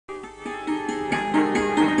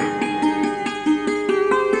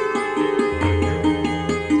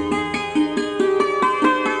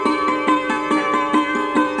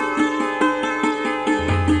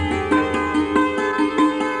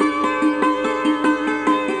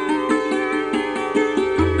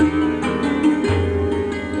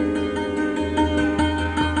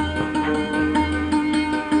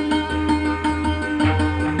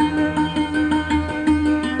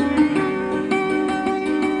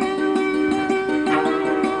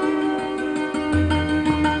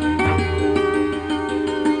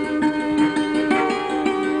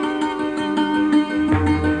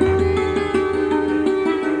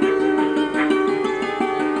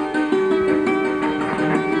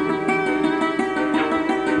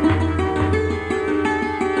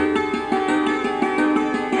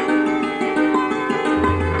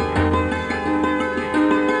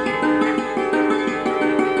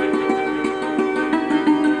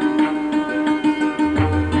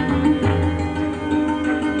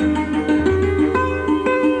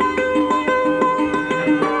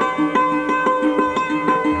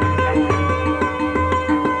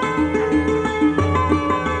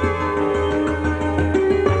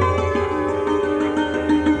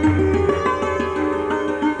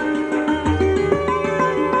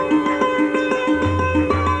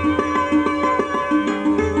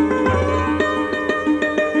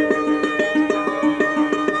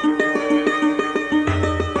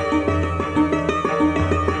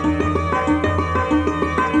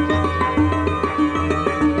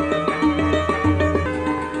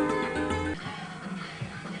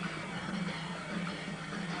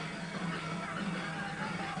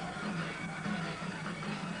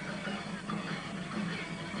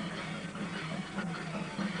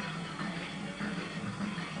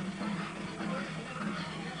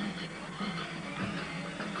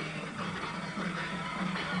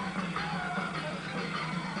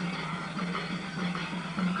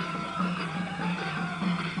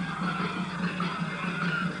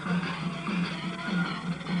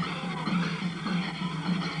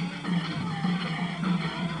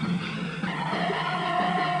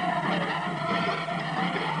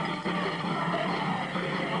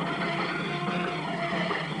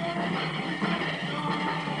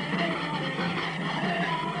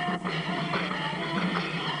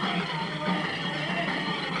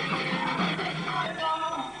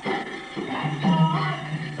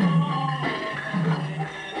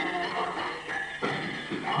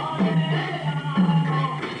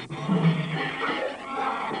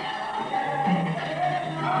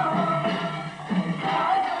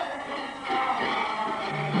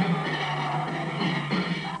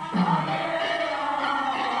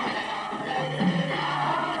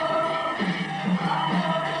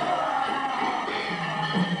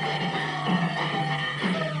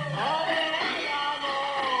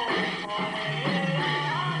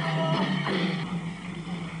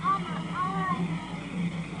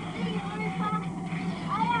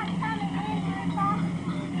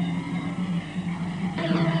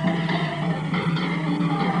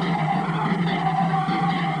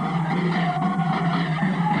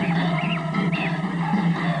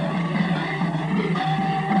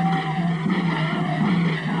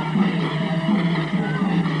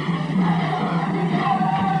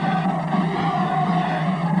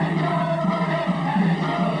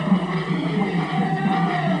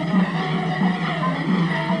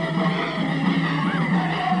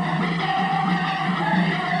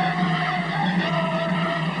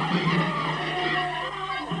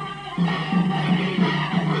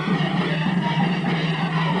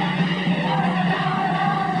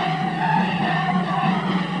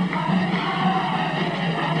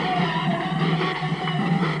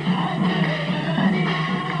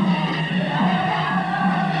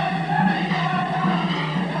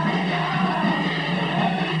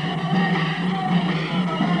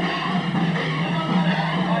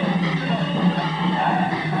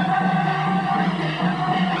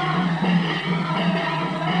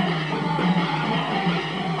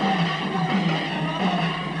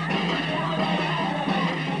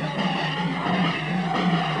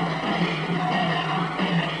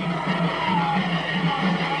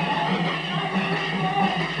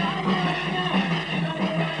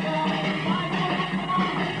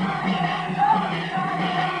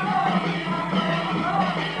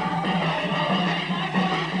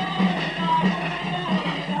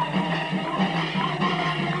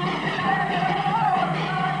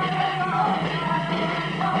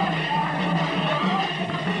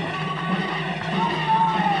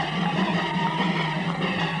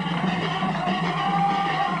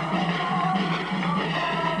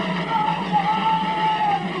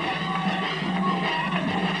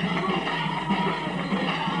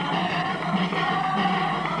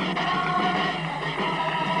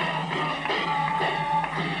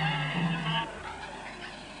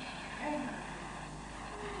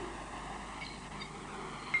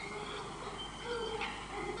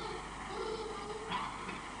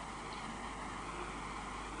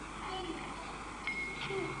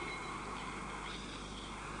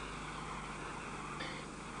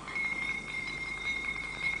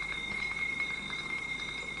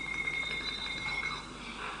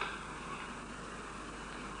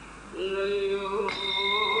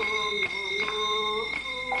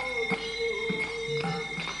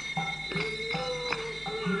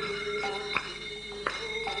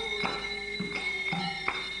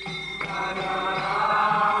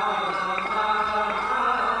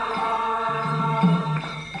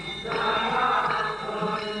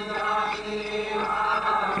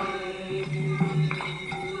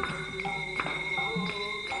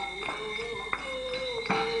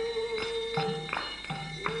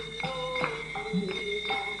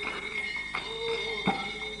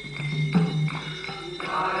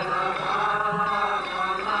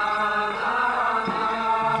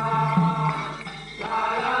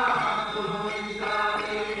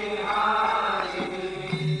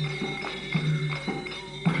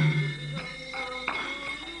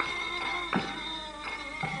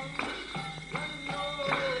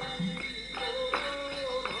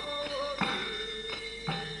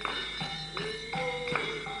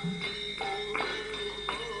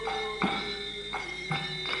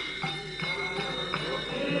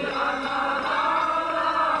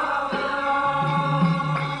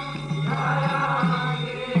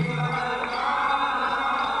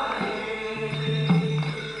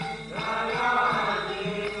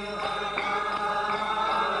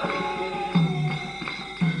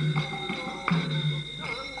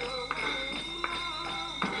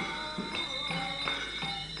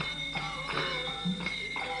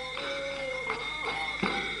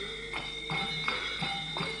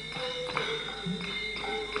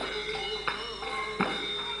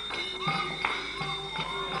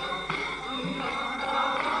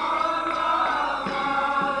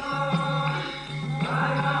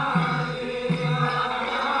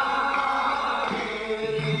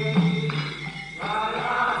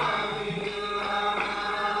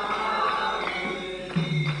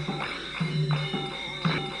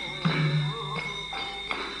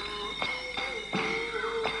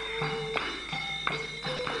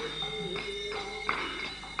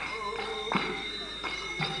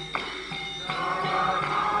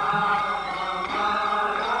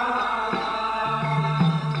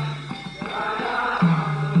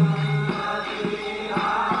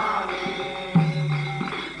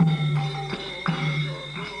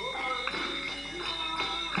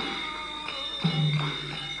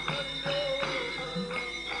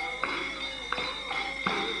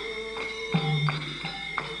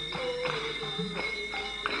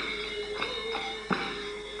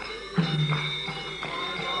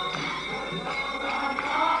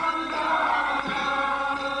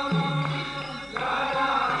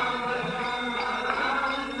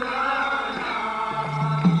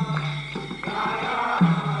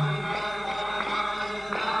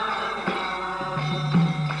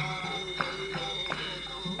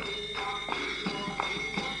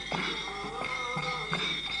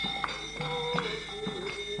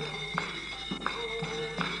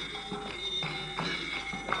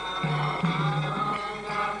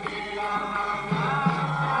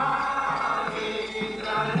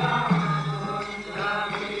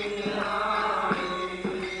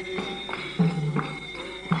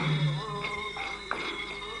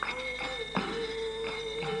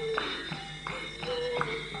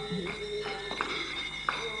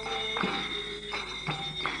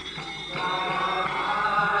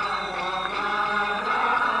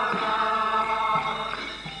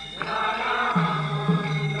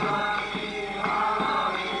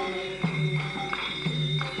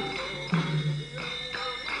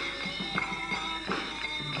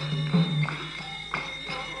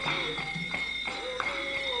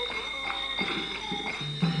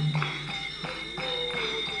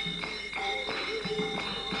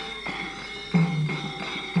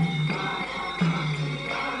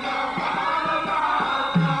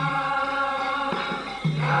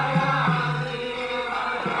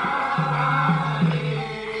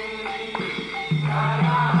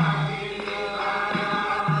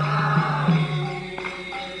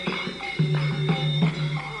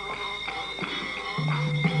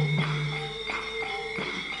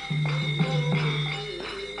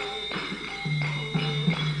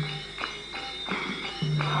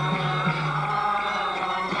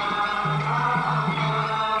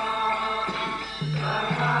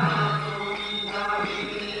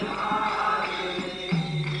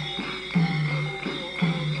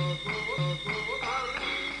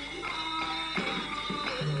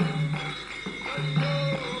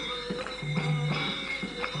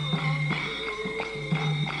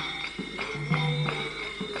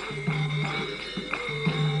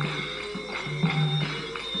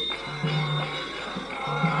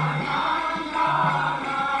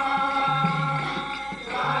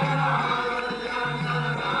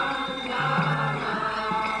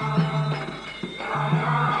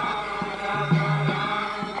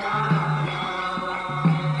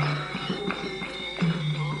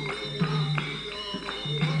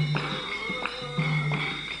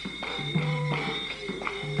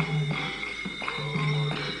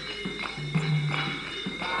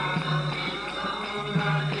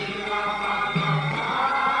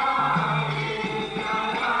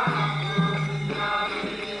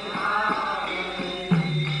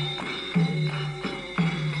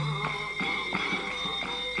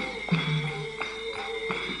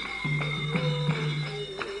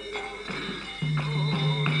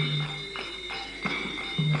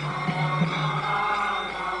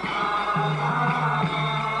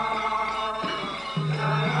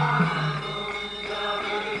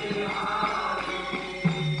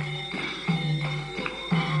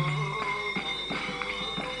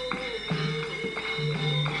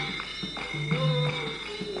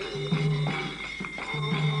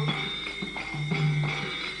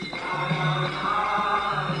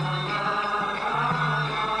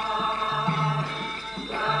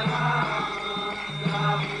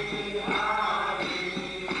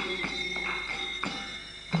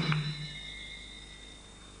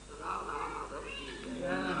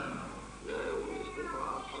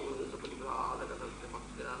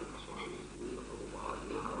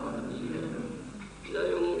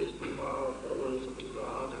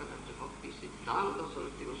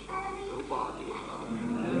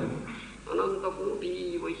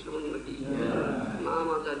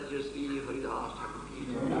जय श्री हरिदास ठाकुर की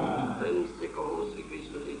प्रेम से कहो श्री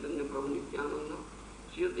कृष्ण चैतन्य प्रभु नित्यानंद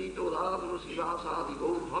श्री अद्वैतोदार श्रीवासादि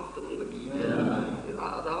गौर भक्त वृंद की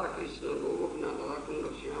राधा कृष्ण गोपिनाथ राधा कुंड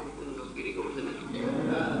श्याम कुंड गिरि गोवर्धन की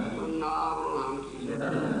वृंदावन धाम की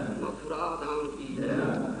मथुरा धाम की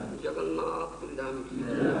जगन्नाथपुरी धाम की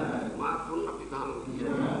माँ पूर्णपी धाम की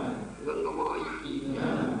गंगा माई की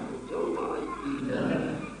जमुनाई की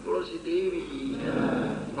तुलसी देवी की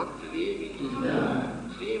भक्ति देवी की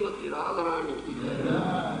श्रीमती राधा रानी की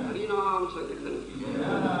हरिनाम संकीर्तन की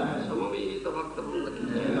समवेत भक्त वृंद की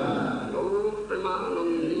गौर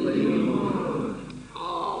Premanandi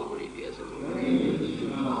all requests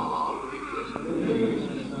all requests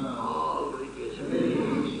all requests all requests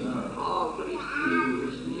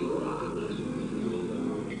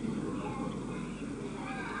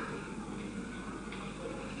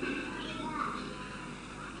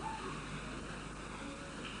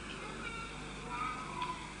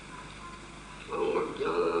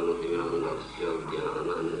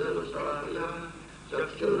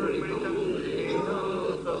चक्षुर्लिखितं येन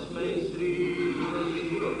तस्मै श्री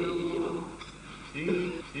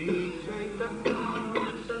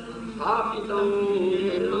स्थापितं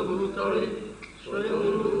येन भूतले स्वयं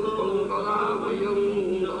रूपं कलामयं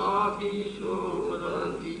ददाति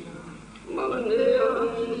स्वपदान्ति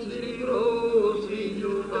वन्देऽहं श्रीगुरो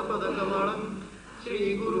श्रीयुतपदकमलं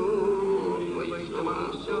श्रीगुरो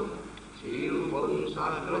वैष्णवांश्च श्रीरूपं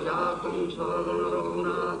साग्रजातं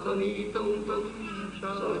शरणरघुनाथनीतं तं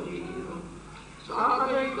सजीवं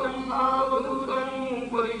साद्वैतं सावधूतं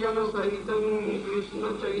परिजनसहितं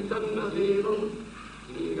कृष्णचैतन्यदेवं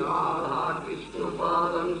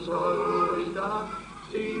श्रीराधाकृष्णपादं स्वरूपिता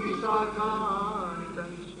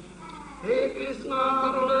श्रीविशाखान्वितं हे कृष्णा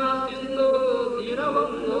करुणा सिन्धो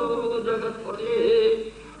दीनबन्धो जगत्पते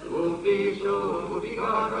गोपेशो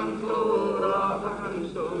गोपिकाकन्तो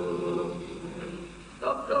राधाकंसो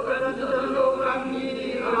तप्तगणगौराङ्गी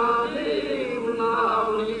राधे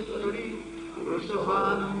वृन्दावनेश्वरी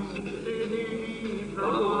वृषभानुदेवी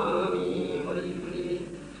प्रणमामि हरिप्रिये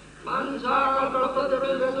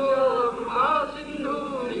वाञ्छाकल्पतरुभ्यो कृपा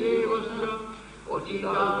सिन्धुदेवश्च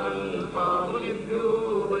पतितानपावनेभ्यो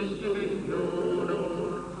वैष्णवेभ्यो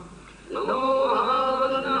नमो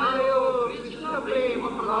महावदनाय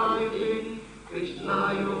प्रेमप्रदायते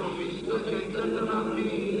कृष्णाय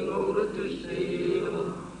कृष्णचैतन्यनाम्ने गौरतुष्टे नमः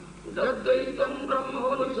तद्वैतं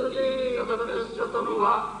ब्रह्मोपनिषदे तदस्य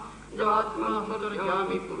तनुवा यात्मा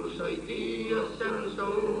सदर्यामि पुरुष इति यस्यांशो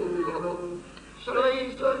भवो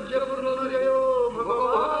शरैश्वर्यपूर्णयो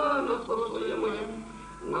भगवान् स्वयमयं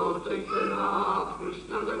न चैतन्यात्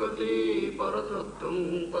कृष्णजगते परतत्त्वं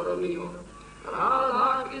परमिव राधा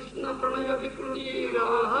कृष्ण प्रणय विकृति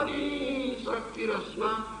हरि शक्तिरस्मा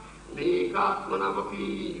वेगात्मनापि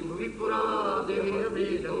भुवि पुरा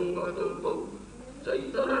देहभेदं गतौ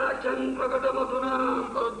चैतन्याख्यं प्रकटमधुना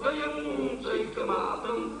तद्वयं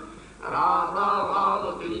चैकमात्रं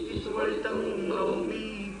राधाभावप्रीति सुमलितं नौमि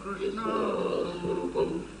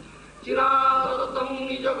कृष्णस्वरूपं चिराततं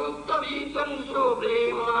निजगुप्तवीतं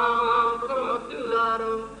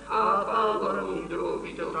स्वप्रेमात्रमत्युदारम् आपावरं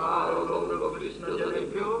द्रोपितकारो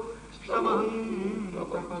गौरवकृष्णजनेभ्यो समं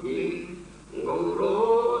प्रपद्ये गौरो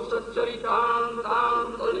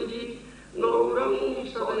सच्चरितान्तनिधि गौरं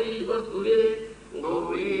सदैव स्तुते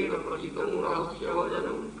गौरेण प्रथितं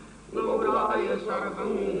रहस्यवचनं गौराय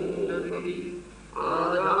सर्वं ददति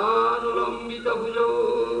आजानुलम्बितभुजौ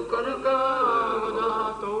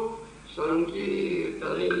कनकावदातौ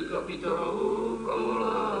सङ्कीर्तनैकपितरौ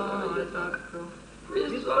कमलायताक्षौ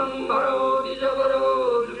विश्वम्भरो द्विजवरो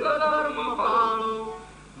युगधर्मपालो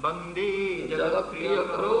वन्दे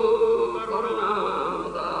जगत्प्रियकरो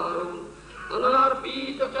करुणावतारो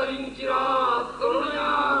अनर्पितचरिञ्चिरात्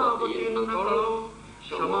करुणयावतीर्णकरो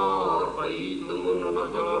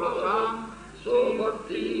समर्पयितुमुन्नतरसा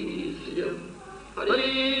स्वभक्तिश्रियम् हरे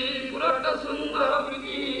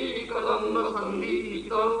पुरट्टसुन्दरप्रीति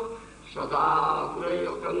कदम्बसन्धीत सदा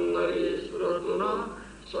गुरयकन्दरे सुरतुना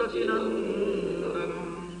सचिनन्दनम्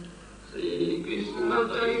श्रीकृष्ण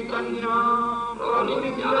चैतन्य प्रभु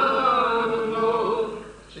नित्यानन्द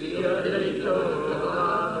श्री अद्वैत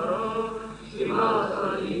गदाधर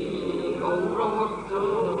श्रीवासादि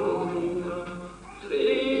गौरभक्तवृन्द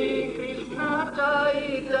श्रीकृष्ण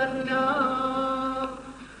चैतन्य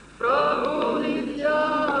प्रभु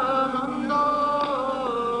नित्यानन्द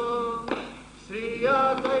श्री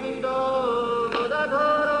अद्वैत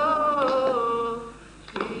गदाधर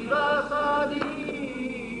श्रीवासादि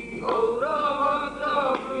गौरभक्तवृन्द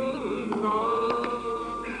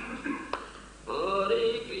हरे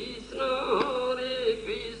कृष्ण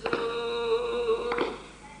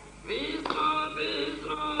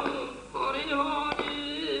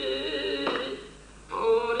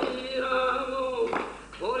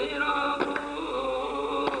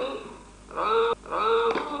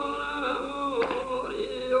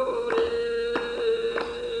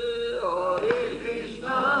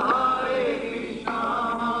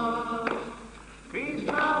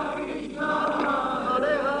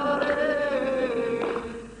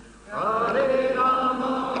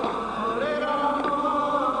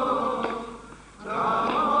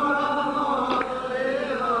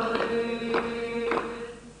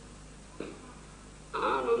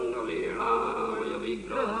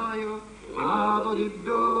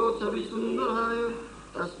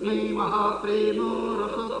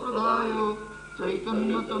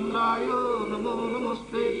चंद्राय नमो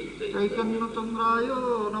नमस्ते चैतन्य चंद्राय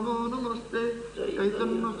नमो नमस्ते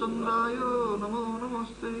चैतन्य चंद्राय नमो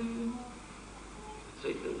नमस्ते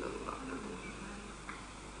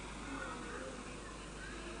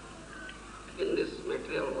In this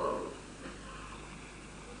material world,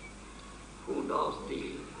 who does the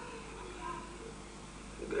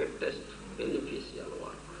greatest beneficial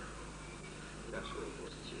work? That's my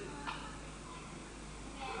question.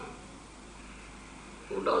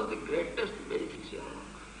 Who does the greatest beneficial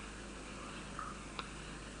work?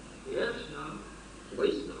 Yes,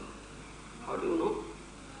 Vaishnava. How do you know?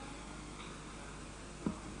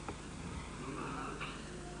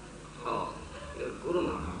 Oh, your Guru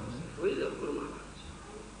Maharaj. Who is your Guru Maharaj?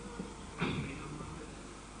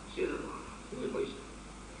 Sridhar Maharaj. He is Vaishnava.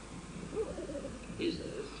 He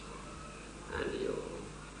says, and you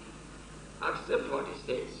accept what he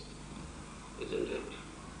says, isn't it?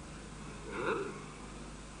 Huh?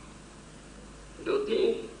 Do you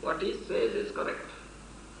think what he says is correct?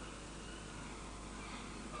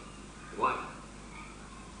 Why?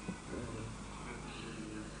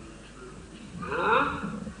 Huh?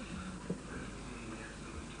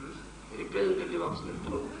 Representative of absolute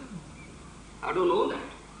truth. I don't know that.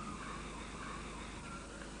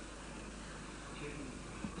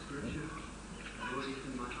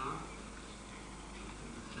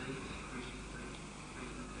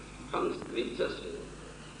 From scriptures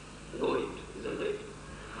you know it, isn't it?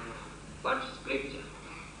 What scripture?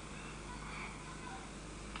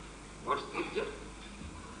 What scripture?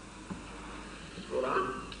 Quran?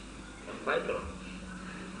 Bible?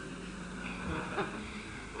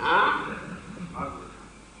 Huh?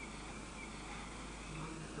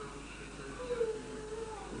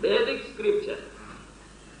 Vedic scripture,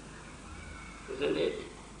 isn't it?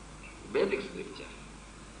 Vedic scripture.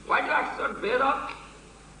 Why do you accept Veda?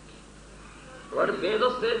 What Veda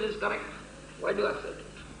says is correct. Why do you accept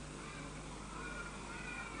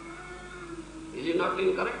it? Is it not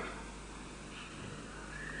incorrect?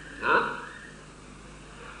 Huh?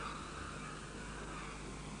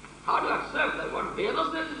 How do you accept that what Veda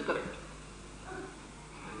says is correct?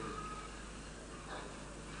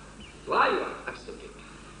 Why you accept it?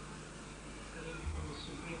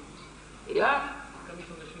 Yeah? Coming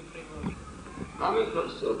from the Supreme Lord. Coming from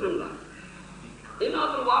Supreme Lord. In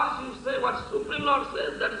other words, you say what Supreme Lord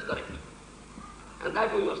says, that is correct. And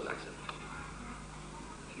that we must accept.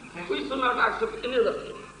 We should not accept any other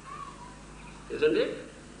thing. Isn't it?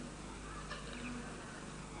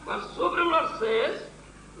 What Supreme Lord says,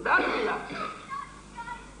 that we accept.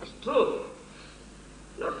 It's true,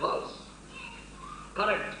 not false.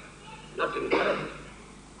 Correct, not incorrect.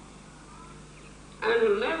 And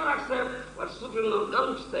we'll never accept what Supreme Lord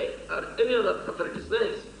doesn't say, or any other authority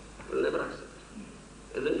says. We'll never accept.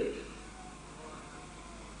 Isn't it?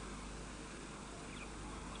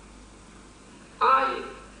 I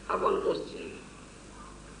have one question.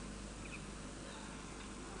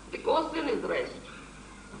 The question is raised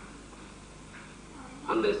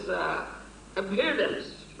on this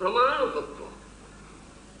evidence, pramana-tattva.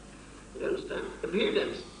 You understand?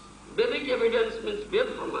 Evidence. Vedic evidence means Ved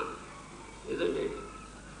Praman, isn't it?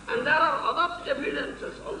 And there are other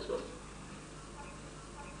evidences also,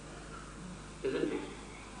 isn't it?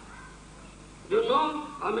 Do you know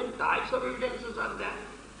how many types of evidences are there?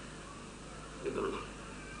 You don't know.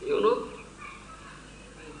 You know?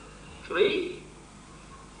 3?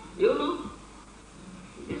 You know?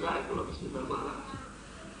 Disciple of Sridhar Maharaj.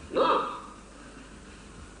 No.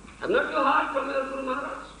 Have not you heard from your Guru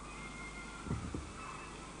Maharaj?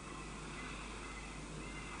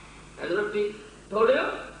 Has not he told you?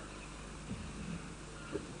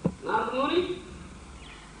 Narad Muni?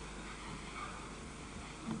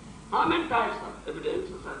 How many types of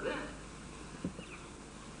evidences are there?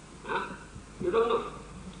 Huh? You don't know.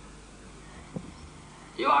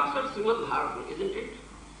 You accept Srimad Bhagavatam, isn't it?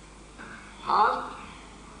 First,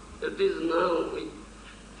 it is now we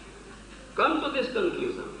come to this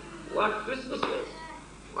conclusion. What Krishna says,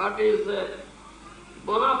 what is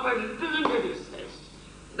bona fide representative says,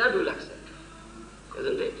 that we'll accept,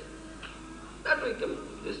 isn't it? That we come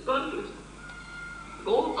to this conclusion.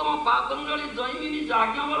 Gautama, Patanjali, Jaimini,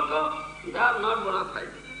 Jagyavalkya, they are not bona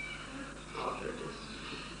fide authorities.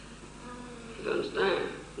 You understand?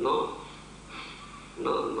 No.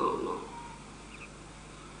 No, no, no.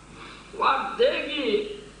 What they give,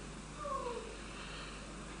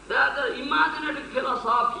 they are the imaginative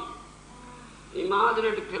philosophy.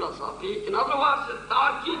 Imaginative philosophy, in other words, a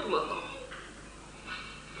Tarkic method,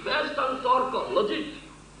 based on Tarka, logic,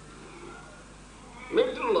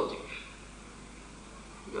 mental logic.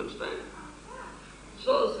 You understand?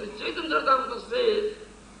 So Sri Chaitanya Charitamrita says,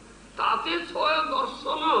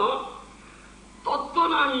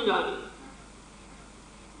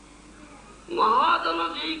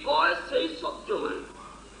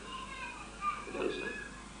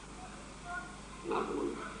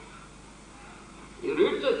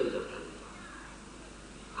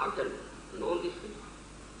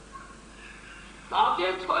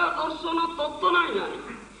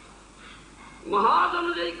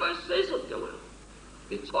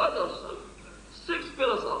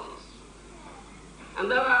 philosophies. And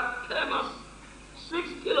there are six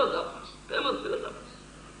philosophers, famous philosophers.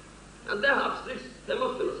 And they have six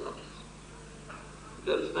famous philosophies.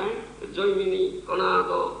 You understand? Jaimini,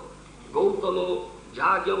 Kanada, Gautama,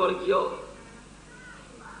 Jagyavarkya,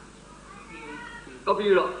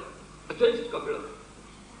 Kapila, against Kapila.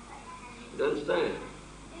 You understand?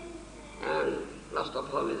 And last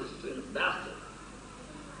of all is Bastard.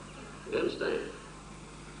 You understand?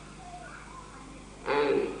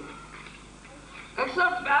 And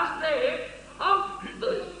except Bastard, of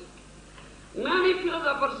this, many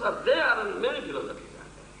philosophers are there and many philosophers are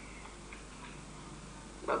there.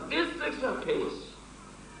 But these six are famous.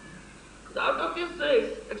 Out of these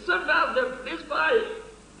six, except Bastard, these five,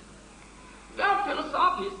 their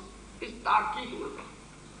philosophy is Tarkic method,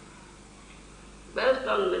 based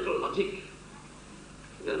on little logic.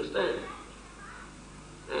 You understand?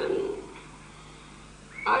 And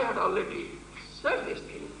I had already said this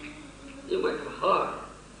thing. You might have heard.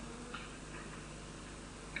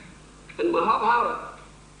 In Mahabharata,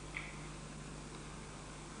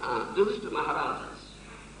 Yudhishthira Maharaj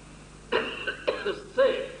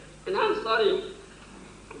said, in answering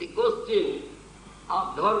the question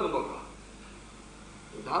of Dharmabhaka,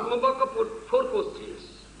 Dharmabhaka put four questions,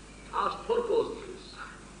 asked four questions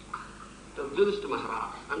to Yudhishthira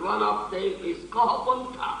Maharaj, and one of them is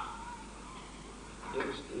Kahapantha.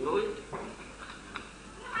 You know it?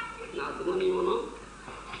 Nadmani, you know?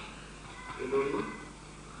 You don't know?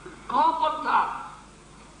 Kahapantha,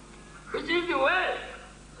 which is the way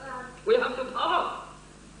we have to follow.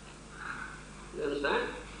 You understand?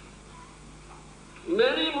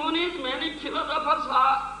 Many munis, many philosophers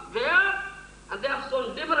are there, and they have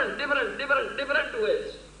shown different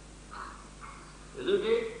ways. Isn't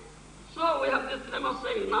it? So we have this famous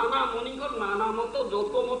saying, Nana Munikar, Nana Moto,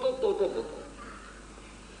 Joko Moto, Toto Moto.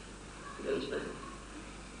 You understand?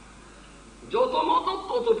 Joto Moto,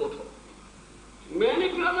 Toto Moto. Many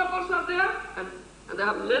philosophers are there, and they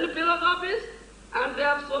have many philosophies, and they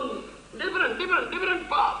have shown different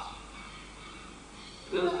paths.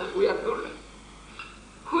 You understand? We are told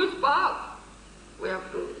which path we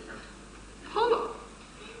have to follow.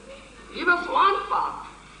 Give us one path.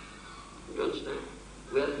 You understand?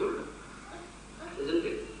 We are told. Isn't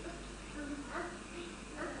it?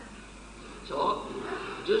 So,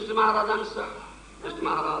 Yudhishthira Maharaj answered. Yudhishthira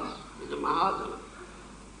Maharaj is a Mahajana.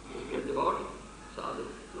 He is devoted. Sadhu.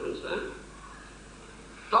 You understand?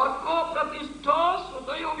 Tarko pratishtha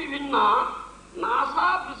sutayo vivinna nasa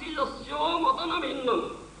prasijasyo matana vinnam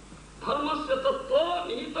dharmasya tattva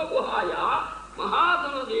nihita guhaya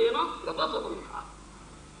mahadana dena gata sabantha.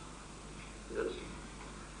 You understand?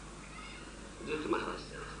 Yudhishthira Maharaj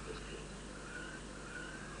says this thing.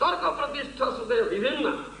 Tarko pratishtha sutayo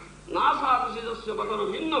vivinna nasa prasijasyo matana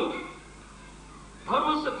vinnam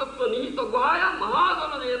dharmasya tattva nihita guhaya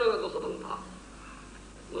mahadana dena gata sabantha.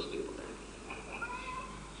 Must be important.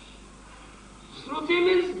 Shruti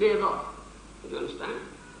means Veda. You understand?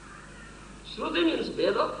 Shruti means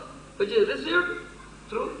Veda, which is received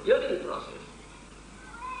through hearing process.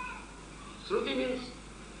 Shruti means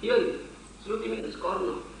hearing. Shruti means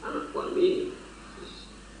karna. And one meaning is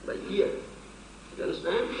by ear. You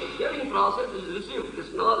understand? The hearing process is received,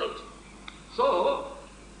 this knowledge. So,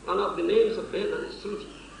 one of the names of Veda is Shruti.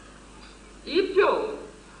 If you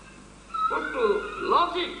put to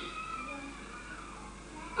logic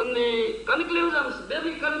and the conclusions,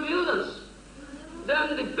 basic conclusions,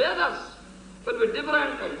 then the Vedas will be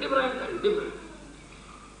different.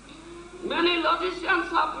 Many logicians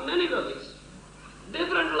have many logics.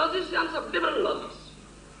 Different logicians have different logics.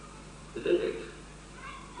 Isn't it?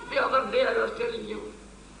 The other day I was telling you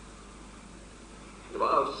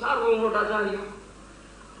about Sarvabhaumacharya.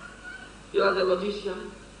 He was a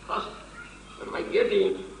logician first, but by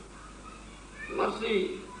getting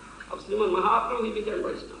mercy of Srimad Mahaprabhu, he became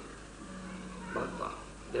Vaishnava. Bhakta,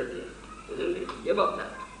 that day, isn't it? He gave up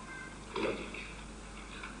that logic.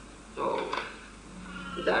 So,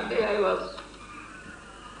 that day I was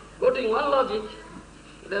quoting one logic.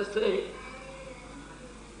 They say,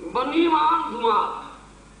 Baniman Dhumat.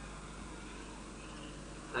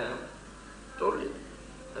 I have told it.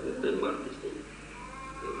 I remember this thing.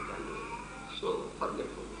 So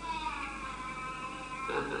forgetful.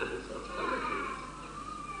 Such forgetfulness.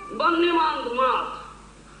 Banniman Dhumat.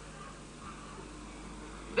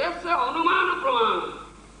 They say Anumana Pramana.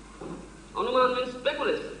 Anuman means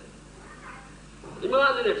speculation.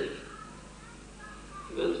 Imaginative.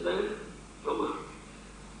 You understand? Pramana.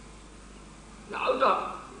 Out of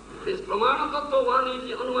this Pramana Tattva, one is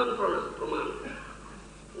the Anuman Pramana.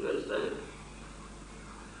 You understand?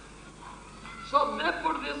 So they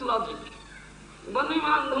put this logic.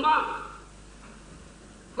 Baniman Dhaman.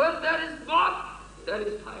 Where there is smoke, there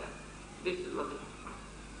is fire. This is logic.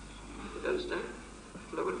 You understand?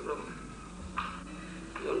 Level problem.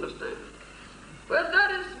 You understand? Where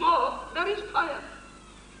there is smoke, there is fire.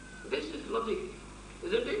 This is logic,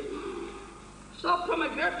 isn't it? So from a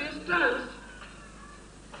great distance,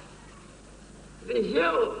 the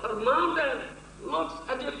hill or mountain looks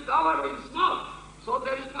as if covered with smoke, so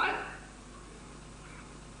there is fire.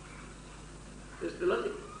 This is the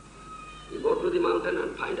logic. You go to the mountain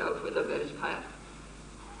and find out whether there is fire.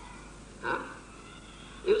 Huh?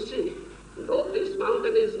 You see, though this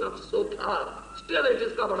mountain is not so tall, still it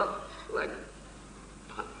is covered up like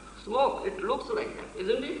smoke. It looks like that,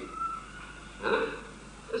 isn't it? Huh?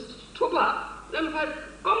 It's too far, then fire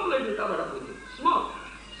completely covered up with it. Smoke.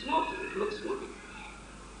 Smoke, it looks smoky.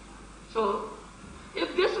 So,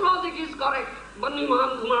 if this logic is correct, Bani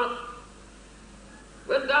Mahan Dhumat,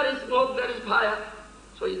 where there is smoke, there is fire,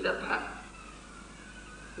 so is there fire?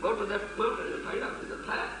 Go to that mountain and find out is there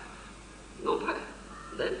fire. No fire.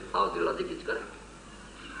 Then how the logic is correct?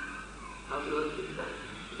 How the logic is correct?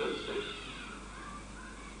 You understand?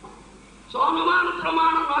 So Anuman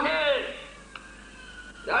Pramana Nahe.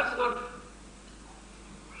 That's not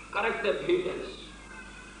correct evidence.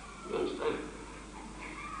 You understand?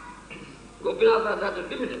 Gopinatha, that's a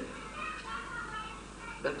dividend.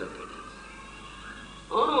 That's evidence.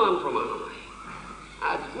 Anuman Pramana Nahe.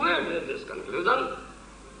 As weird as this conclusion,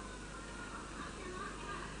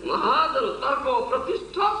 Mahajan Tarko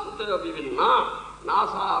Pratishtha Sutaya Vivinna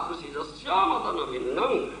Nasa Prasijasyamatana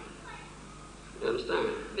Vinnam. You understand?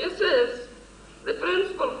 This is the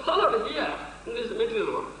principle followed here in this material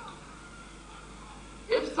world.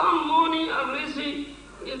 If some Muni or Rishi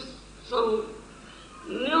gives some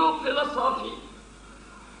new philosophy,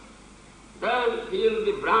 then he will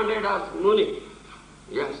be branded as Muni.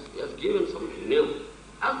 Yes, he has given something new.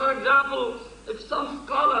 As for example, if some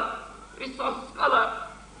scholar, research scholar,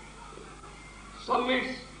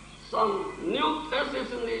 submits some new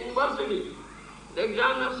thesis in the university, the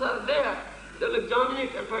examiners are there, they'll examine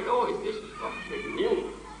it and find, oh, is this completely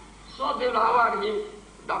new? So they'll award him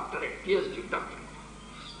doctorate, PhD doctorate.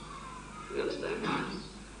 You understand?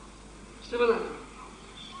 Similarly,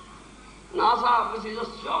 Nasa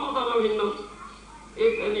Prasijasyamatana.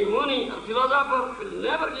 If any Muni or philosopher will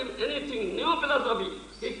never give anything new philosophy,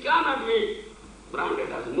 he cannot be branded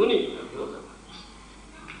as Muni or philosopher.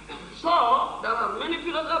 So, there are many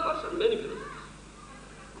philosophers and many philosophers.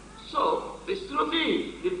 So, the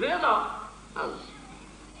Shruti, the Veda, has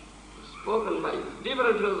spoken by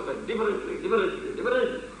different philosophers,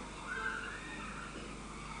 differently.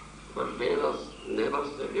 But Vedas never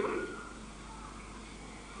say differently.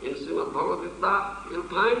 In Srimad Bhagavad Gita, you'll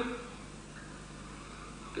find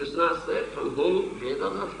Krishna said, from whom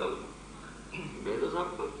Vedas have come. Vedas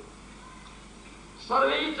have come.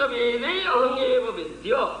 Sarvecha Vede Ahangeva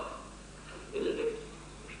Vidya. Isn't it?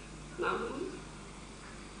 Now,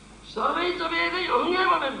 Sarvecha Vede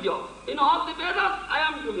Ahangeva Vidya. In all the Vedas, I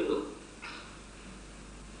am to be known.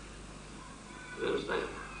 You understand?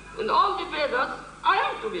 In all the Vedas, I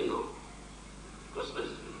am to be known. Krishna is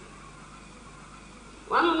to be known.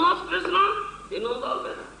 One who knows Krishna, he knows all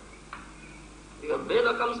Vedas. Because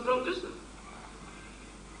Veda comes from Krishna.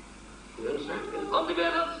 You understand? In all the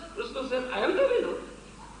Vedas, Krishna says, I am to be known.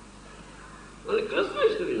 Only Krishna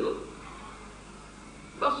is to be known.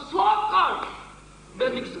 The so-called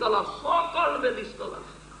Vedic scholars,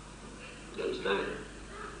 you understand?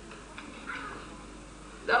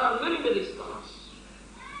 There are many Vedic scholars,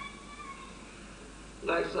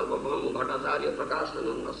 like Sarvabhauma Bhattacharya,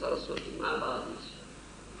 Prakashananda, Saraswati, Mayavadis.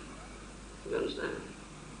 You understand?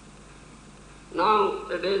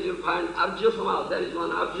 Nowadays you'll find Arjya Samaj, there is one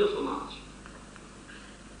Arjya Samaj,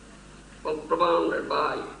 propounded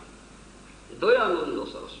by Dayananda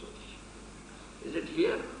Saraswati. Is it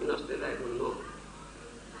here in Australia? I don't know.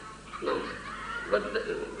 No. But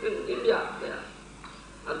in India, there,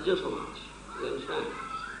 Arjya Samaj, you understand?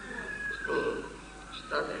 So,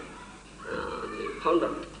 started, the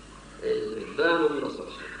founder is Dayananda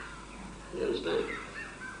Saraswati. You understand?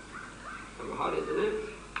 Have you heard his name?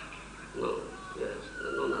 No. Yes,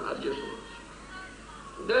 no, Arjya Samaj.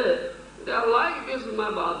 They are like this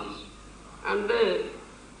Mayavadis, and they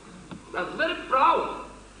are very proud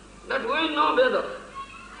that we know Vedas.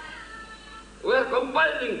 We are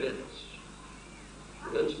compiling Vedas.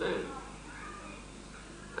 You understand?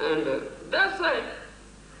 And they say,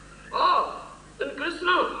 oh, in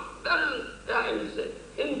Krishna, there is,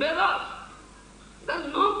 in Vedas, there is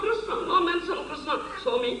no Krishna, no mention of Krishna.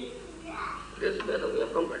 Show me. This Veda we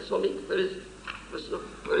have compiled. Show me. Where is Krishna?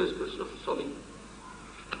 Where is Krishna? Show me.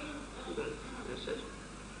 They say,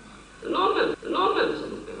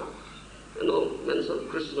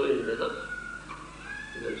 Krishna in desert.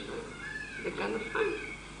 You understand? They cannot find.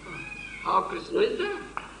 How Krishna is there?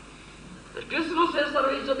 Krishna says,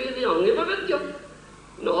 Sarvaisa Vedi Angeva Vedyam.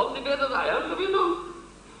 In all the Vedas I am to be known.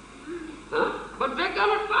 Huh? But they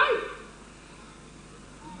cannot find.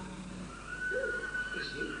 You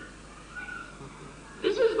see?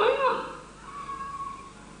 This is going on.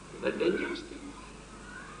 Very dangerous thing.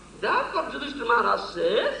 Therefore Yudhishthira Maharaj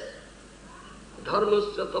says,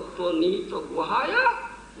 Dharmasya tattva nita guhaya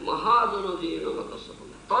mahajana jena gatasapam.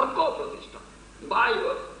 Tarko pratishtha. By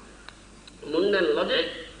your mundane logic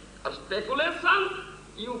or speculation,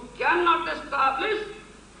 you cannot establish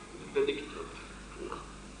Vedic truth. No.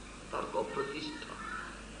 Tarko pratishtha.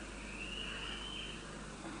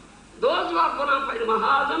 Those who are bona fide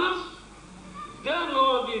mahajanas, they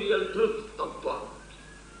know the real truth, tattva.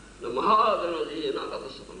 The mahajana jena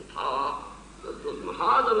gatasapam. Those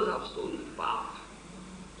mahajanas have shown the path.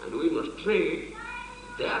 And we must tread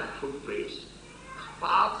their footprints.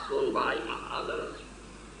 Path shown by mahajanas.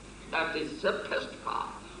 That is safest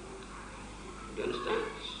path. You understand?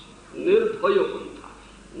 Nirbhaya pantha,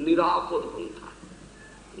 nirapad pantha.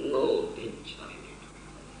 No danger in it.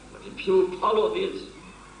 But if you follow this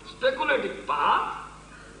speculative path,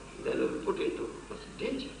 then you will put into much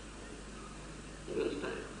danger. You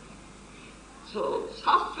understand? So,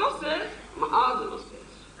 Shastra says, Mahajana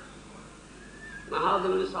says.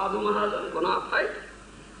 Mahajana is sadhu Mahajana, bona fide.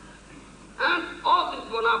 And all these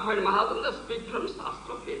bona fide Mahajana speak from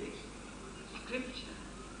Shastra, Vedic scripture.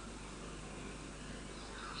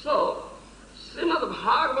 So, Srimad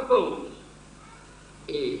Bhagavatam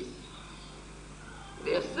is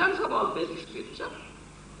the essence of all Vedic scripture.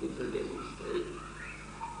 It's a Vedic scripture.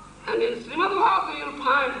 And in Srimad Bhagavatam you will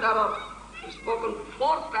find there are spoken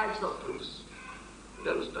 4 types of proofs. You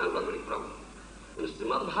understand what is problem? In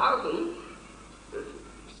Srimad Bhagavatam,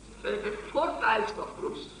 stated 4 types of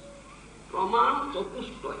proofs. Pramana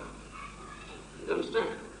Chatushtaya. You understand?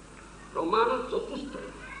 Pramana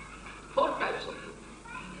Chatushtaya. 4 types of proofs.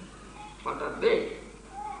 What are they?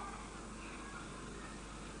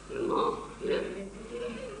 You know? Yeah.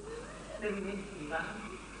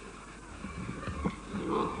 You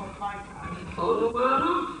know?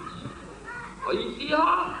 Anumana, Aitya,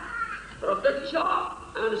 Prataksha,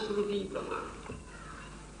 and Shruti Pramana.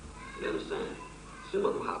 You understand?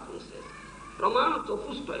 Srimad Bhagavatam says, Pramana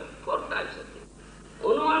Chatushtaya, 4 types of things.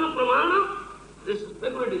 Anumana Pramana, this is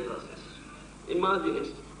speculative process,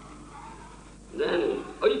 imagination. Then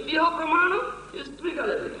Aitya Pramana, historical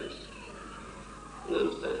evidence. You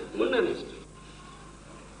understand? Mundane history.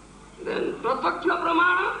 Then Prataksha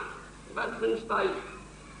Pramana, that means by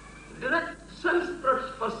direct sense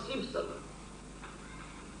perception.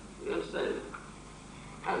 You understand?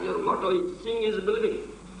 As your motto is, seeing is believing.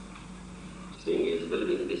 Seeing is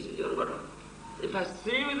believing, this is your motto. If I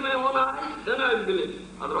see with my own eyes, then I will believe.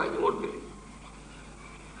 Otherwise I won't believe.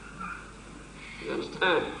 You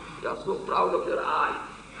understand? You are so proud of your eye.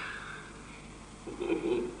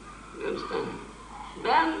 You understand?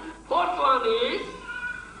 Then, 4th one is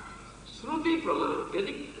Shruti Pramana,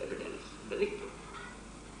 Vedic evidence, Vedic truth.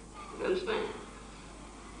 You understand?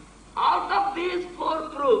 Out of these 4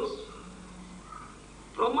 proofs,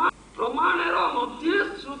 Pramanera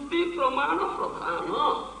Madhya Shruti Pramana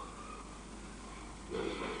Pradhana. You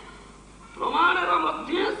understand? Pramanera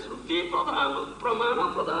Madhya Shruti Pramana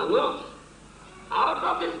Pradhana. Out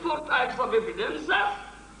of these 4 types of evidences,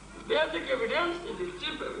 Vedic evidence is the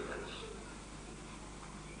chief evidence.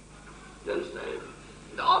 You understand?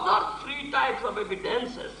 The other 3 types of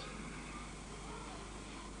evidences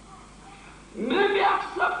may be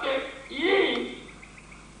accepted if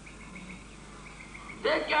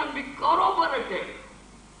they can be corroborated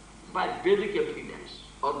by Vedic evidence,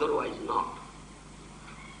 otherwise not.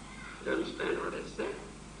 You understand what I say?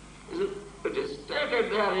 It is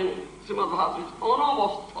stated there in Srimad Bhagavatam, it's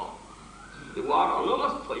anavastha. The word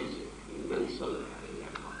anavastha is mentioned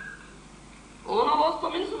there. Anavastha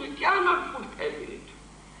means we cannot put faith in it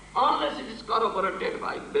unless it is corroborated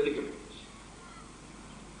by Vedic evidence.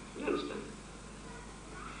 You understand?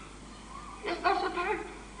 Yes, that's a fact.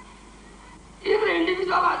 Every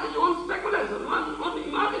individual has his own speculation, one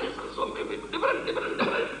imagination, so maybe different.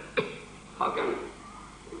 How can it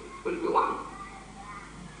will be one?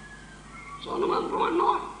 So Hanuman Pramana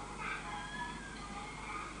not.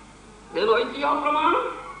 Then Aitya Pramana,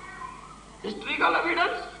 historical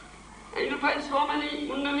evidence, and you find so many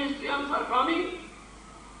mundane historians are coming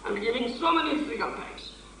and giving so many historical facts.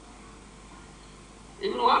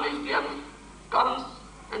 Even one historian comes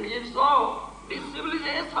and gives, so this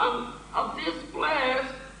civilization of this place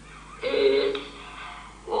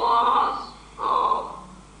was of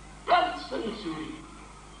 12th century.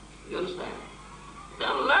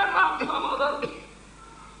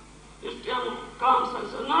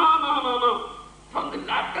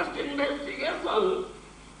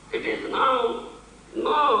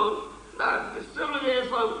 known that the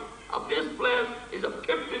civilization of this place is of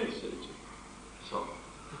 15th century. So,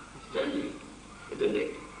 it's changing, isn't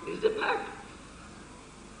it? This is a fact.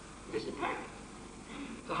 This is a fact.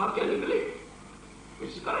 So how can you believe?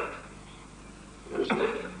 It's correct. You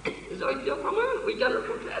understand? It's Vidya Praman. We cannot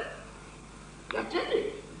put that. That's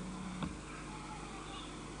it.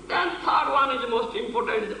 Then third one is the most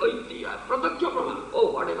important, is Aitya, Pradakya Praman.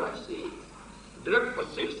 Oh, whatever I see, direct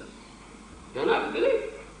perception. Then I believe.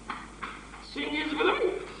 Seeing is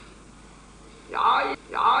believing. The eye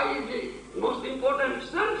is the most important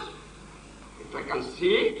sense. If I can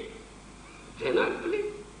see, then I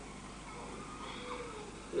believe.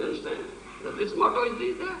 You understand? That this motto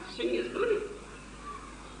is there, seeing is believing.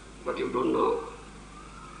 But you don't know.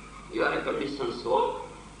 You are a conditioned soul,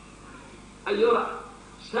 and your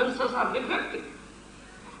senses are defective.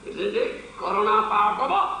 Isn't it? Karana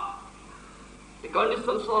Partava. The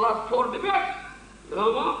conditioned soul has 4 defects.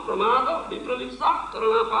 Brahma, Pramada, Vipralipsa,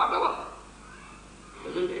 Karana Partava.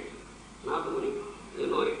 Isn't it? Nadamuni, you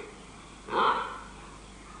know it. Huh?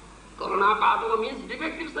 Karana Partava means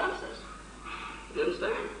defective senses. You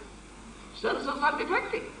understand? Senses are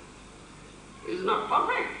defective. It is not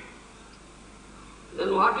perfect. Then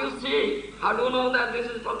what you see, how do you know that this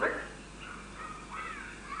is perfect?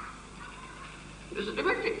 This is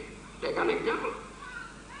defective. Take an example.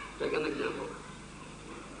 Take an example.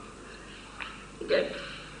 Get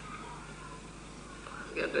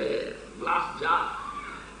a glass jar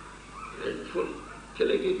and fill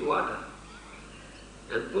it with water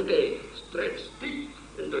and put a straight stick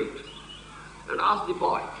into it and ask the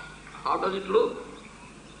boy, how does it look?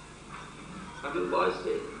 What will the boy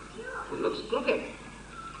say? It looks crooked.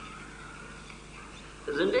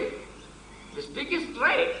 Isn't it? The stick is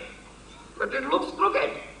straight, but it looks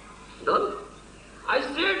crooked. Don't? I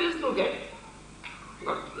say it is crooked.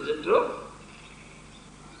 But is it true?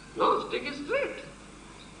 No, stick is straight.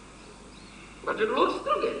 But it looks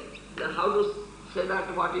crooked. Then how do you say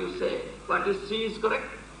that what you say, what you see is correct?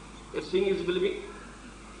 If seeing is believing?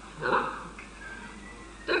 Huh?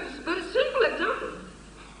 That's a very simple example.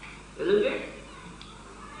 Isn't it?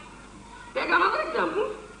 Take another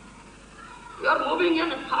example. You are moving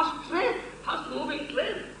in a fast moving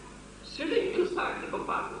train, sitting inside the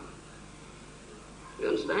compartment. You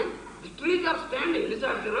understand? The trees are standing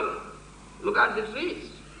beside the road. Look at the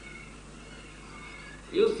trees.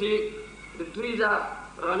 You see, the trees are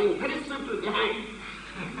running very swiftly behind.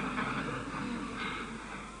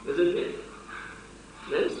 Isn't it?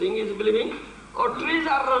 Then seeing is believing. Or trees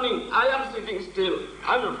are running. I am sitting still.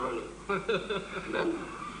 I am not running. Then,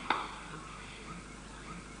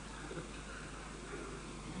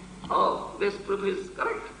 oh, this proof is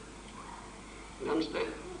correct. You understand?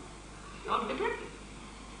 Not defective.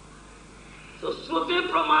 So, Shruti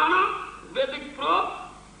Pramana, Vedic proof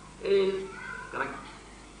is correct.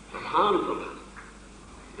 Pradhan Pramana.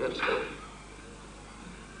 You understand?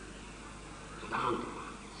 Pradhan Pramana,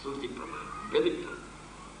 Shruti Pramana, Vedic proof.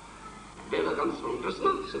 Veda comes from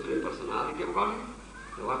Krishna, Supreme Personality of Godhead.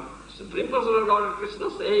 So what Supreme Personality of Godhead Krishna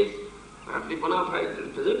says, what the bona fide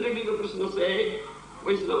representative of Krishna says,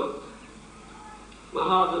 Vaishnava,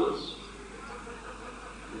 Mahajanas,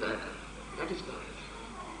 that is correct.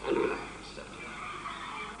 And we like to accept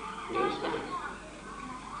it. You understand?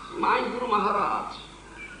 My Guru Maharaj,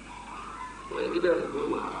 my revered Guru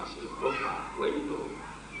Maharaj, Prabhupada, went to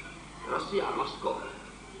Russia, Moscow.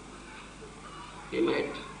 He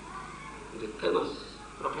met the famous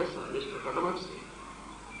professor, Mr. Katavaksi.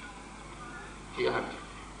 He had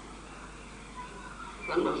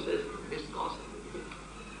conversation, discourse.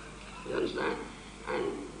 You understand? And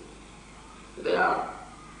they are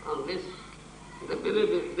on this, they believe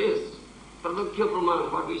in this, Pradakya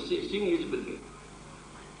Praman, what we see, seeing is believing.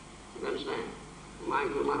 You understand? My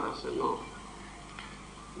Guru Maharaj said, no.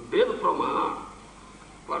 Ved Praman,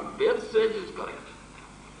 what Ved says is correct.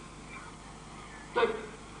 Take,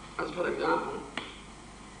 as for example,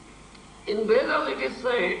 in Vedas it is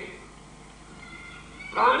said,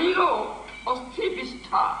 Praniro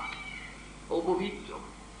asthivistha obovityo.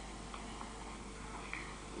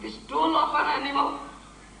 The stool of an animal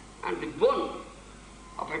and the bone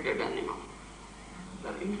of a dead animal, they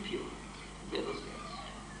are impure, Veda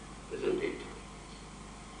says, isn't it?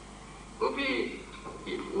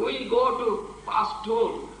 If we go to pass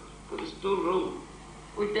stool, to the stool room,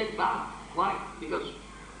 we take bath. Why? Because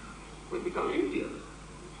we become impure.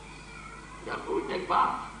 Therefore we take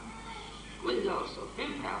bath. Cleanse also,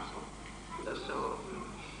 filth also. That's our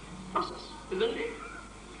process, isn't it?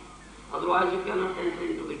 Otherwise you cannot enter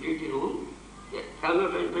into the duty room, you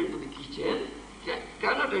cannot enter into the kitchen, you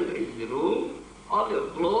cannot enter into the room, all your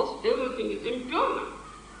clothes, everything is impure now.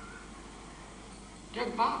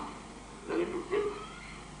 take bath, then it will fit.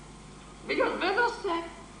 Because Vedas say,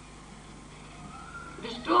 the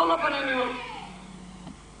stool of an animal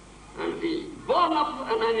and the bone of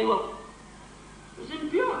an animal is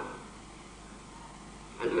impure.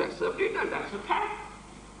 And we accept it, and that's a fact.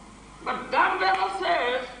 But that Veda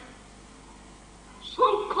says,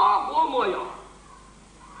 Sunkha Gomoya.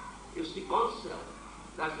 You see, concept,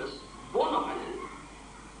 that's the bone of an animal.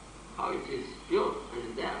 How it is pure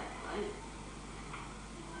and there, right?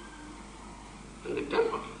 And the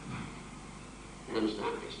temple. You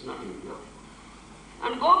understand? It's not impure.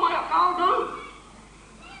 And Gomaya, cow dung,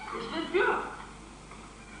 is very pure.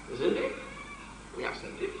 Isn't it? We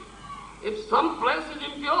accept it. If some place is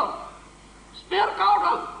impure, spare cow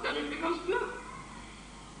dung, then it becomes pure.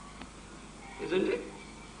 Isn't it?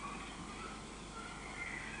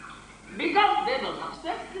 Because Vedas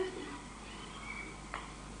accept this.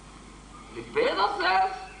 The Veda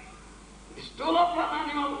says the stool of an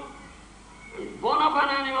animal and bone of an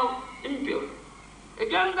animal impure.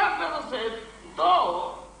 Again that Veda says,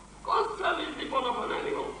 though concept is the bone of an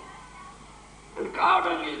animal and cow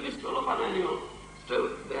dung is the stool of an animal, still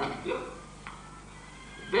they are pure.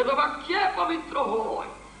 Vedavakya pavitra hoy.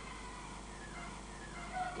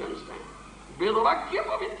 You understand? Vedavakya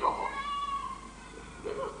pavitra hoy.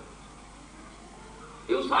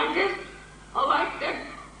 You scientists are like take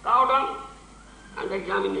cow dung and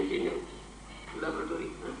examine it in a laboratory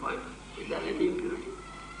and find is there any impurity?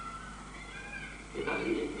 Is there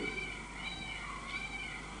any impurity?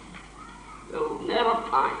 You will never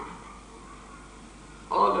find.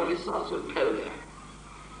 All the research will fail there.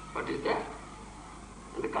 What is there?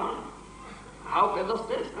 In the cow. How Vedas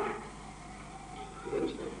says that? You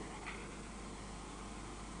understand?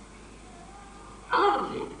 Another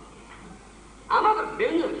thing, another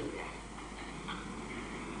danger is there.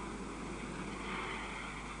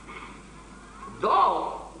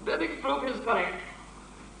 Though Vedic proof is correct,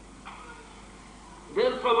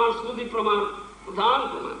 Ved Praman, Shruti Praman, Udhan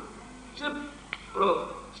Praman, Chip proof,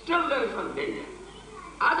 still there is some danger.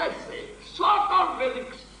 As I say, so-called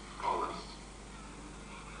Vedic scholars,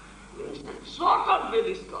 you understand? So-called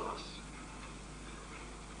Vedic scholars,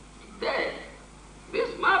 they, this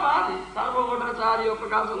Mahabharata, Sarvabhadracharya,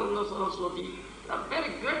 Prakasananda Saraswati, they are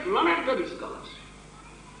very great learned Vedic scholars.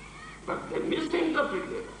 But they misinterpret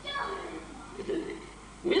Vedas, isn't it?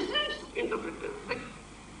 Misinterpret Vedas.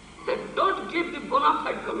 They don't give the bona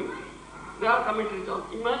fide commentary. Their commentary is all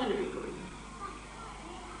imaginary commentary.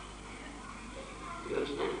 You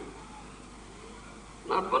understand?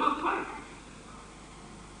 Not bona fide.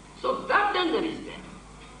 So that danger is there.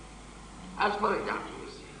 As for example,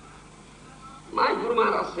 you see, my Guru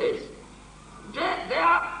Maharaj says,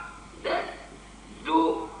 they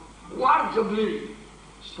do word jugglery,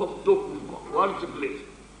 word jugglery.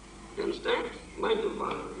 You understand? My Guru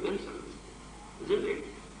Maharaj mentioned this, isn't it?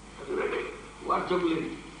 Have you read it? Word jugglery.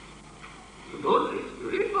 You don't read. You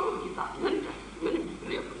read about Gita many times. Many people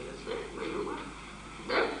say, my Guru Maharaj.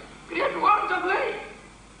 They create word jugglery.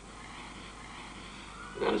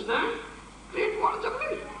 You understand? Create word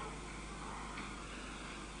jugglery.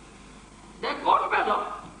 They quote Veda,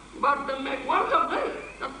 but they make words of them.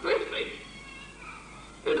 That's twist it.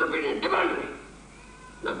 Interpret in different way.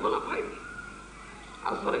 Not bona fide.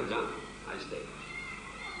 As for example, I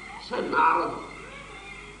say Narada.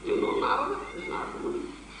 You know Narada? Is Narada Muni?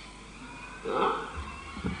 Huh?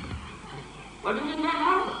 What do you mean by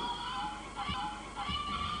Narada?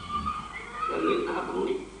 Tell me Narada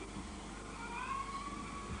Muni.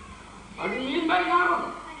 What do you mean by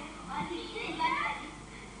Narada?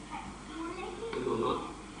 You don't know.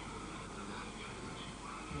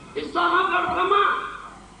 It's son of God Brahma.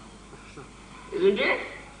 Isn't it?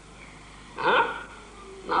 Huh?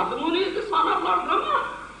 Narada Muni is the son of Lord Brahma,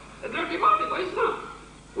 a great devotee, Vaishnava.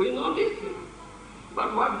 We know this thing.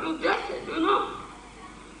 But what do they say? Do you know?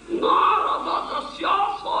 Narada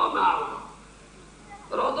Dasya so Narada.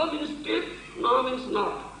 Radha means teeth, Na means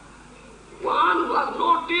not. One who has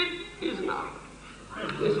no teeth is Narada.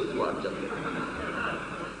 This is what Jagya.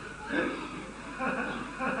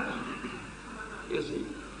 You see,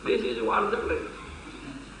 this is what Jagya.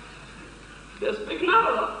 They speak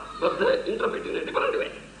Narada, but they interpret in a different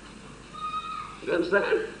way. You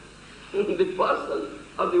understand? The person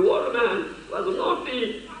of the old man was no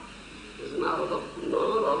teeth. Is Narada.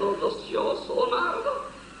 Narada Dasya so Narada.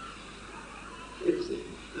 You see,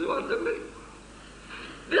 this is what Jagya.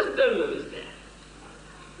 This danger is there.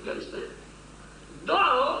 You understand?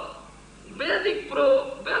 Though Vedic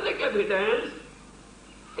evidence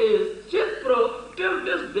is chit proof, till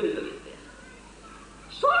this danger is there.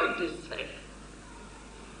 So it is said.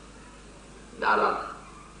 There are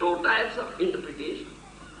two types of interpretation.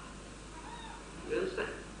 You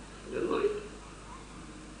understand? You know it?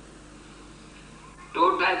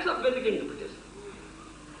 Two types of Vedic interpretation.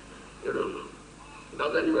 You don't know.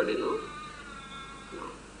 Does anybody know? No.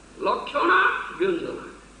 Lakshana, Vyunjana.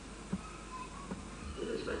 You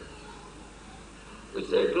understand? We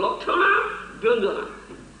say Lakshana, Vyunjana.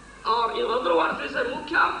 Or in other words, we say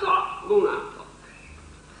Mukhyartha, Gunartha.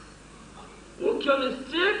 Mukhya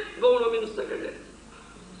means chief, Guna means secondary.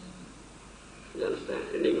 You understand?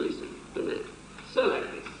 In English, you may say like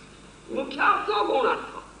this. Mukhyartha,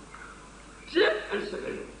 Gunartha. Chief and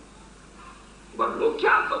secondary. But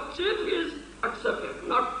Mukhyartha, chief is accepted,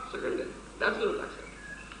 not secondary. That's not accepted.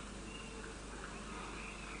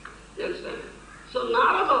 You understand? So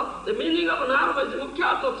Narada, the meaning of Narada is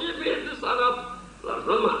Mukhyartha, chief is the son of Lord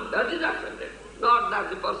Brahma. That is accepted. Not that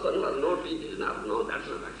the person was not, it is not. No, that's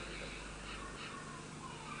not accepted.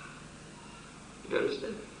 You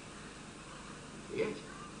understand? Yes.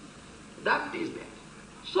 That is there.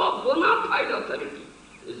 So bona fide authority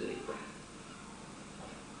is required.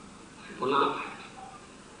 Bona fide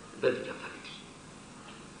Vedic authority.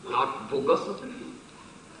 Not bogus authority.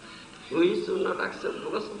 We should not accept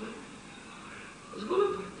bogus authority. It's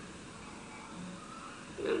bona fide.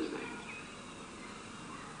 You understand?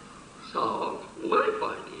 So, my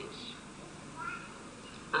point is,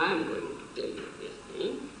 I am going to tell you this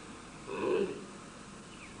thing.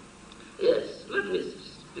 Yes, let me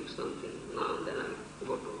speak something now, then I'll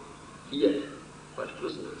go to hear what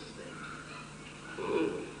Krishna said.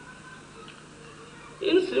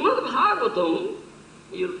 In Srimad Bhagavatam,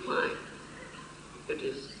 you'll find it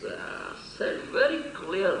is said very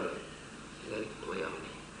clearly,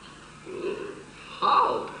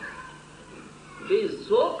 how these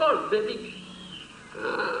so-called Vedic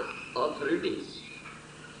authorities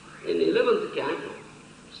in 11th canto,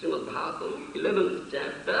 Srimad Bhagavatam, 11th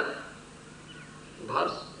chapter,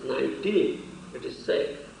 verse 19, it is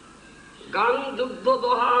said, Gang dugdha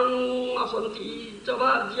dohang asanti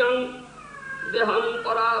chavajyang deham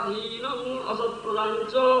paradhinam asat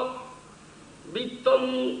pradancha vittam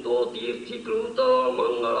to tirthi kruta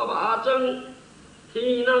mangala vachang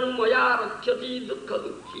hinam maya rakhyati dukkha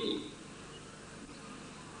dukkhi.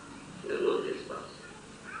 You know this verse?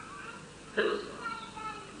 Famous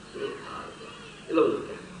verse. 11th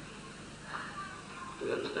canto.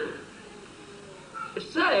 You understand? It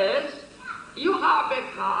says, you have a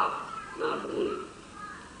calf, not only,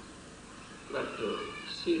 but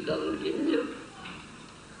she doesn't give milk.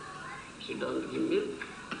 She doesn't give milk.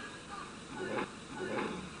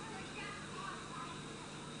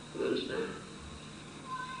 You understand?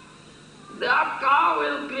 That cow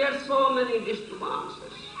will create so many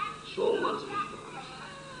disturbances, so much disturbance.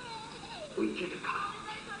 Wicked cow.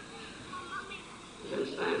 You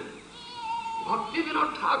understand?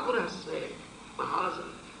 Bhaktivinoda Thakur has said, Maharaj,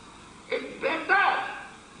 it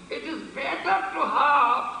is better to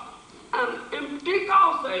have an empty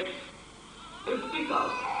cow set. Empty cow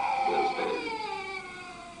set. You understand?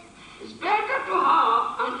 It's better to have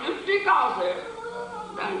an empty cow set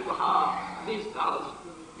than to have these cows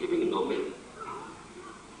giving no milk.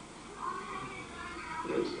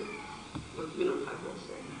 You understand? But we don't have that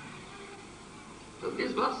say. So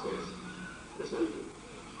this verse says, listen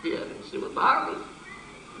here in Srimad Bhagavatam,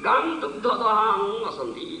 Gang dugdhadahang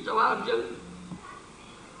asanti chavajyang.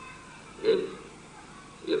 If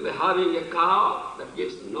you are having a cow that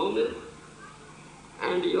gives no milk,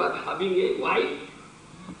 and you are having a wife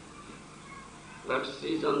that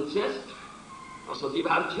is unchaste, asati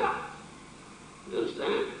bharjya, you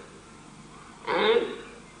understand? And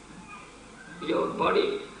your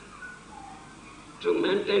body, to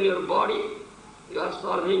maintain your body, you are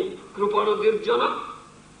serving kripana dirjana.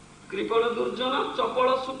 Kripana durjana,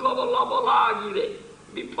 chapala sukha lava lagire.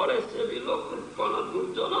 Bifare se bilo kripana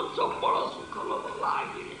durjana, chapala sukha lava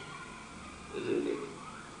lagire. Isn't it?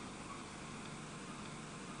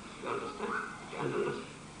 You understand? You can understand?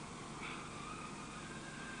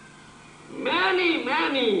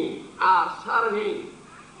 Many are serving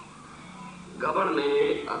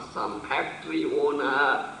government or some factory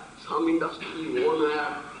owner, some industry owner,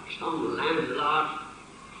 some landlord.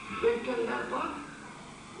 Maintain their body.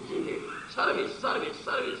 Isn't it? Service.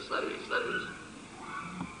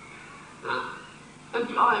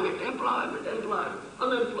 Employment,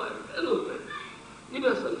 unemployment. Give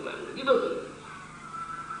us employment.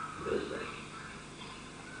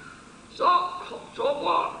 So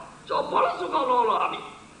what? Chopala sukha lola abhi.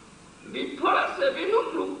 Viphala sevinu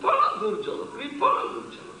kripana durjana.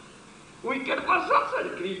 Wicked persons and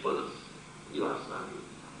kripanas. You are serving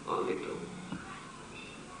only to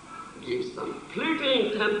give some fleeting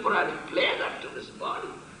temporary pleasure to this body.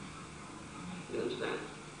 understand?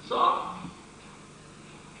 So,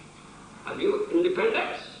 have you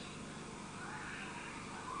independence?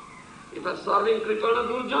 If you are serving Kripana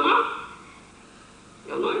Durjana,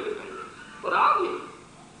 you are not independent. Paragni,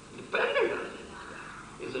 dependent on him,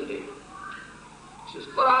 isn't it? Since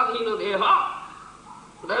Paragni Deha,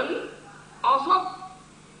 then also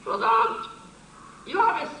Pradhan, you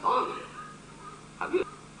have a son. Have you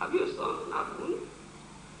a son? Not one.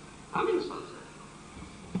 How many sons?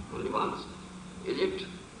 Only one son. Is it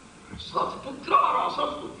Satputra or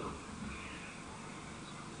Asatputra?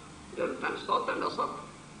 You understand Sat and Asat?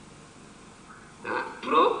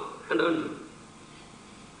 True and untrue.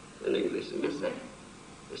 In English you may say,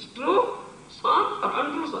 it's true son or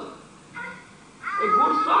untrue son. A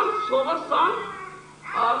good son, sober son,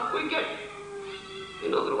 or wicked.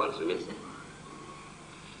 In other words, we may say,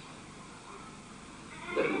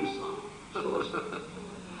 very good son, sober son.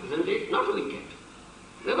 Isn't it? Not wicked.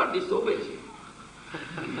 Never disobeys you.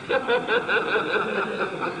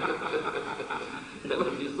 Never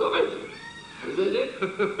disobeys you. Isn't it?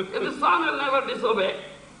 If the son will never disobey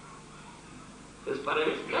his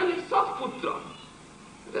parents, then it's Satputra.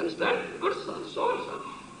 You understand? Good son, sober son.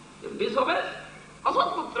 If disobeys,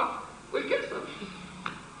 Asatputra, wicked son.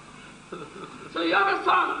 So you have a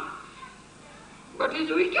son, but he's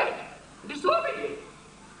wicked, disobedient.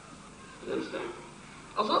 You understand?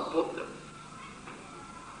 Asatputra.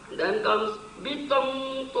 Then comes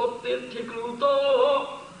Vitam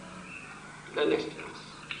Totirthikruto. The next verse.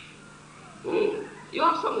 You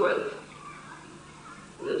have some wealth.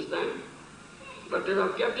 You understand? But you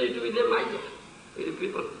have kept it with a miser, with the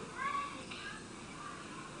people.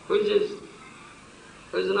 Which is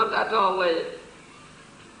not at all a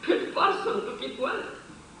fit person to keep wealth.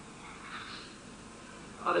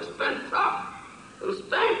 Or a spendthrift to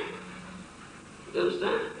spend. You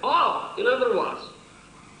understand? Or, in other words,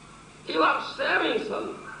 you are saving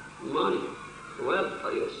some money, wealth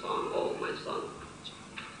for your son. Oh, my son.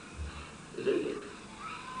 Isn't it?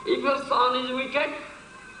 If your son is wicked,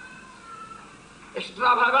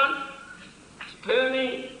 extravagant,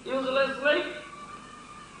 spending uselessly,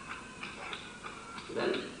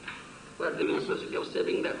 then what is the necessity of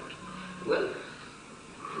saving that wealth?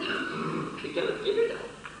 You cannot keep it up.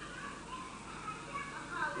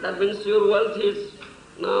 That means your wealth is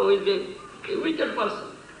now is a wicked person.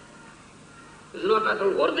 Is not at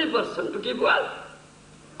all worthy person to keep wealth.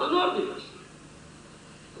 Unworthy person.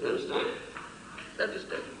 You understand? That is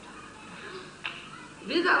statement.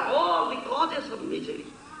 These are all the causes of misery.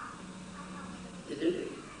 Isn't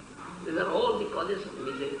it? These are all the causes of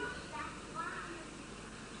misery.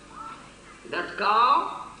 That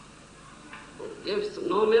cow who gives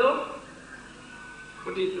no milk,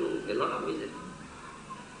 put it to a lot of misery.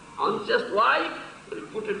 Unjust wife will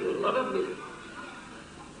put it to a lot of misery.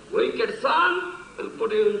 Wicked son will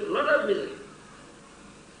put you into a lot of misery.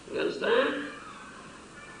 You understand?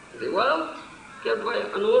 The wealth kept by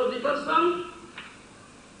an unworthy person,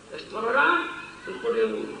 extravagant, will put you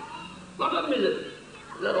in a lot of misery.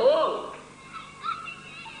 They are all.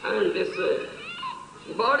 And this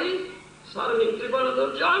body, serving Tribhuvan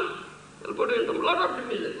Durjan, will put you into a lot of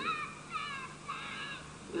misery.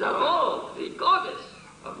 These are all the causes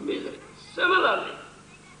of misery. Similarly,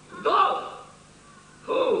 those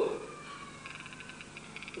who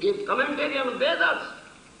give commentary on Vedas,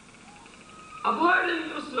 avoiding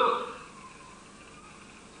Krishna,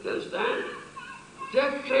 you understand? They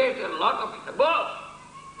create a lot of havoc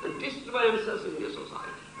and disturbances in the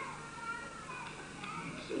society.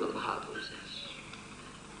 Srimad Bhagavatam says.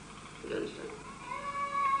 You understand?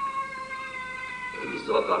 And the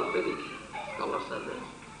so-called Vedic scholars are there.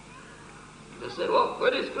 They say, oh,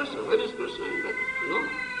 where is Krishna? Where is Krishna?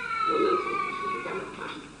 No mention of Krishna, you cannot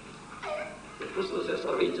find. And Krishna says,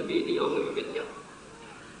 Sarvicha Vidi Yoga Vidya.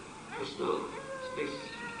 Krishna speaks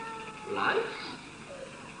lies.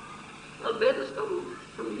 Well, Vedas come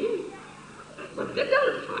from him. But they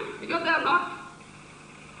cannot find, because they are not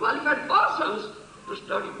qualified persons to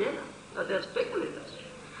study Vedas. They are speculators.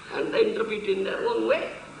 And they interpret in their own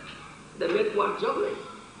way. They make words juggling.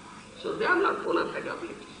 So they are not bona fide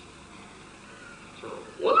abilities. So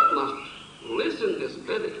one must listen to this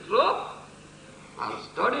Vedic truth or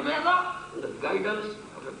study Veda in the guidance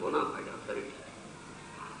of a bona fide authority.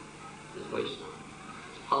 This Vaishnava.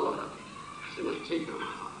 Follow that. Srimad Chaitanya.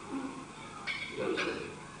 You understand?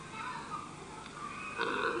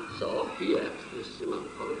 So here, this Srimad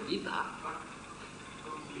Bhagavad Gita,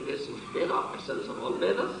 this is Veda, essence of all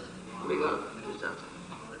Vedas, because these are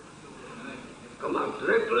come out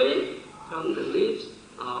directly from the lips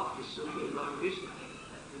of the Supreme Lord Krishna.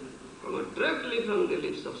 Come out directly from the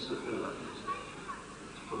lips of Supreme Lord Krishna.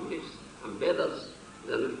 From this, and Vedas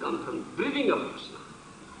come from breathing of Krishna.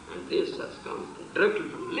 And this has come directly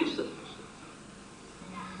from lips of Krishna.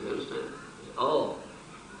 You understand? Oh,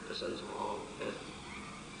 essence of all death.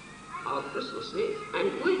 Our Krishna says,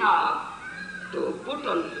 and we have to put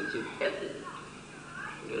on principle faith in it.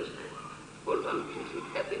 You understand? Put on principle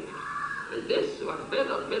faith in it. And this is what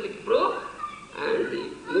Vedic proof, and the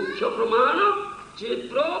Mukhya Pramana, chief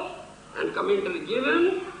proof, and commentary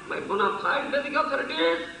given by bona fide Vedic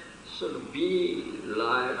authorities should be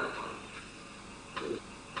relied upon. You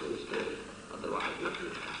understand? Otherwise,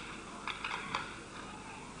 nothing.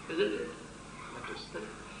 Isn't it? That is the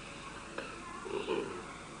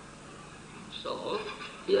So,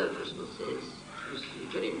 here Krishna says, this is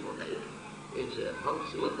very important, it's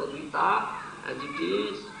Bhagavad Gita, as it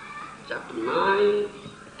is, chapter 9,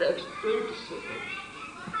 text 27.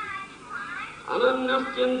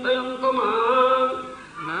 Ananyascintayanto mam,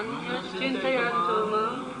 Nanyascintayanto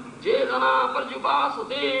mam, je jana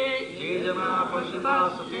parjupasate,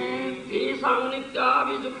 tesang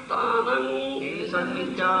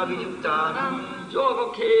nityabhijuktanam,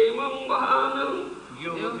 yogakhemam vahanam.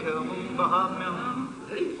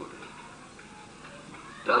 Very important.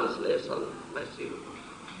 Translation by Sri Rupa.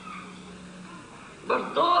 But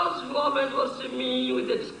those who always worship me with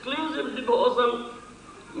exclusive devotion,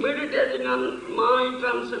 meditating on my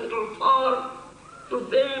transcendental form, to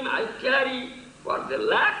them I carry what they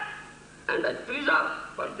lack and I preserve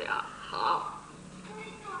what they have.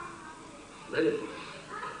 Very important.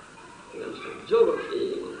 You understand? Yoga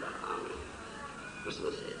came.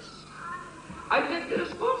 Krishna says, I take the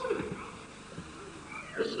responsibility.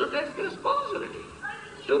 Krishna takes the responsibility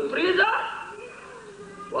to preserve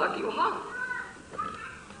what you have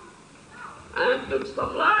and to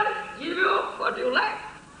supply, give you what you lack.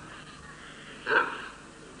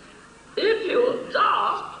 If you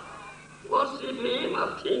just worship him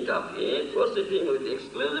or think of him, worship him with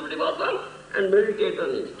exclusive devotion and meditate on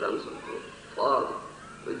his transcendental form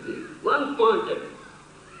with the one-pointed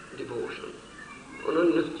devotion,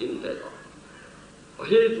 ananyascintaya,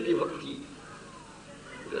 ahetuki bhakti.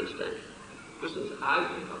 You understand? Krishna's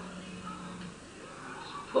agreement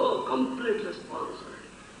for complete responsibility.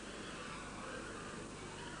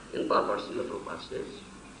 In purpose, the Prabhupada says,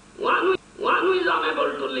 one who is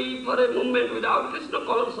unable to live for a moment without Krishna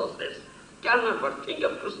consciousness cannot but think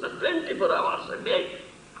of Krishna 24 hours a day,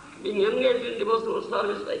 being engaged in devotional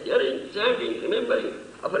service by hearing, chanting, remembering,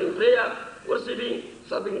 offering prayer, worshipping,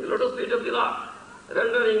 serving the lotus feet of the Lord,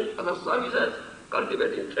 rendering other services,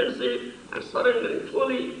 cultivating friendship, and surrendering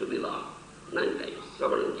fully to the Lord. 9 times,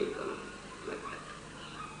 Shravana and Kirtana, like that.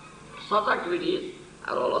 Such activities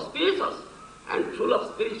are all auspicious and full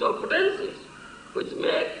of spiritual potencies, which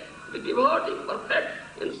make the devotee perfect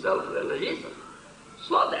in self-realization,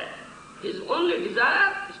 so that his only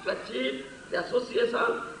desire is to achieve the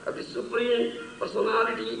association of the Supreme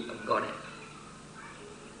Personality of Godhead.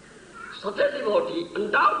 Such a devotee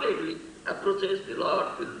undoubtedly approaches the Lord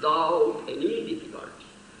without any difficulty.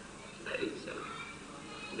 Very simple.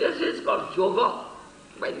 This is called yoga.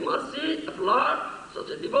 By the mercy of Lord, such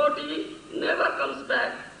a devotee never comes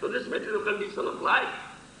back to this material condition of life.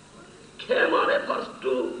 Khema refers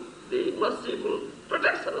to the merciful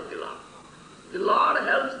protection of the Lord. The Lord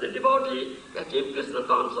helps the devotee to achieve Krishna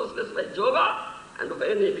consciousness by yoga, and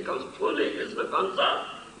when he becomes fully Krishna conscious,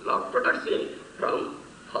 the Lord protects him from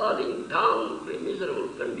falling down to a miserable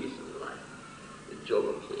condition of life. The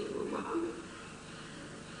yoga khema Mahamaya.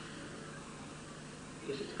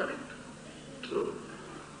 This is correct. True.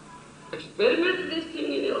 Experiment this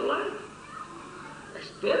thing in your life.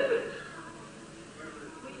 Experiment.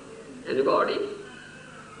 Anybody?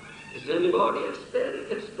 Is anybody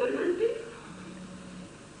experimenting?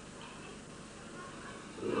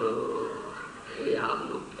 No. We have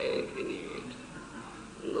no faith in it.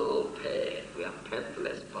 No faith. We are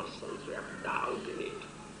faithless persons. We have doubt in it.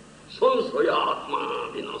 Samsayatma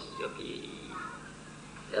vinasyati.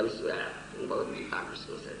 Elsewhere in Bhagavad Gita,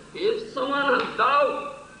 Krishna said, if someone has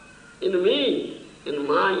doubt in me, in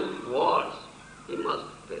my words, he must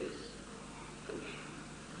perish.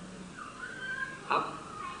 Have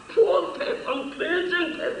full faith,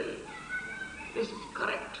 unflinching faith in it. This is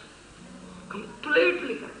correct.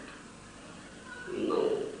 Completely correct. No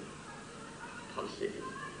falsity.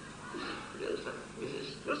 You understand? This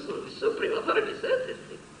is Krishna, the Supreme Authority says this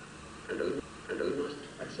thing. And we must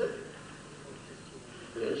accept it.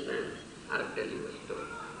 You understand? I'll tell you a story.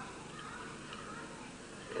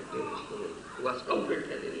 He was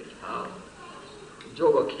completed in it. How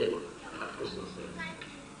yoga came up, Krishna said.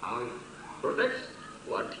 How he protects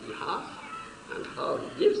what he has and how he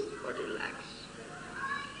gives what he lacks.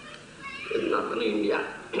 Not only India,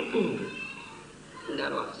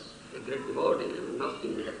 There was a great devotee named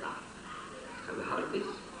Nassim Mehta. Have you heard this?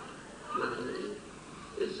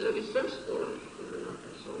 It's a recent story, not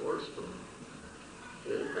so old story.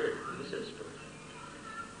 In fact, recent story.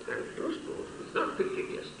 And true story. It's not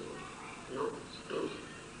fictitious story. No, it's true.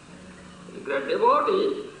 The great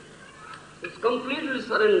devotee is completely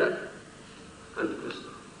surrendered unto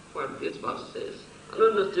Krishna. What this verse says.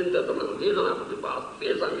 Ananyachintatamam vedana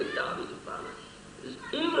pesam vidyabhijitana.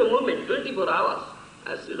 Every moment, 24 hours,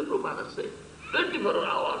 as Srila Prabhupada said, 24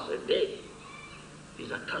 hours a day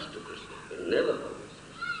is attached to Krishna. He never forgets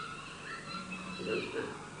Krishna. You understand?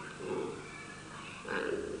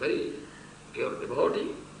 And very pure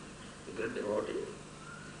devotee, great devotee.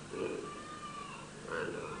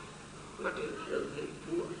 And but he was very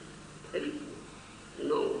poor, very poor.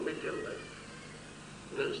 No material life.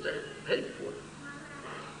 You understand? Very poor.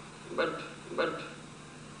 But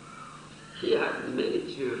he had many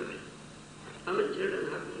children. How many children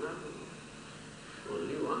have you?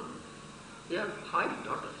 Only one. He had 5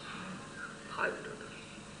 daughters. 5 daughters.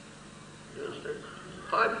 You understand?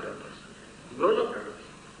 5 daughters. Grown-up daughters.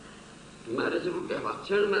 Marriageable, they have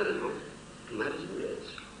child marriageable. Marriageable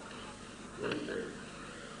age. You understand?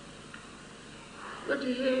 But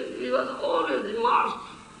he was always immersed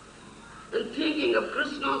in thinking of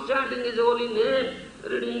Krishna, chanting his holy name,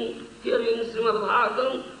 reading, hearing Srimad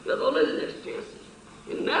Bhagavatam. He was always in ecstasy.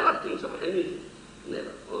 He never thinks of anything.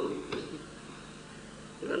 Never. Only Krishna.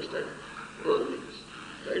 You understand? Only Krishna.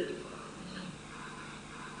 24 hours.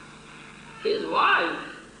 His wife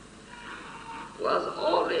was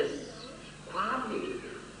always quarreling with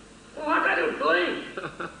him. What are you doing?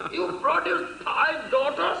 You produced 5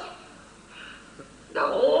 daughters. The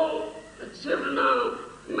whole children are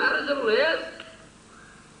marriageable age.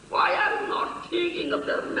 Why are you not thinking of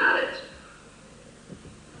their marriage?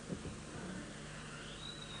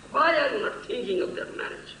 Why are you not thinking of their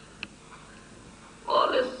marriage?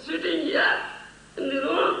 Always sitting here in the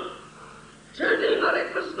room, chanting Hare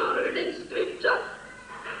Krishna, reading scripture,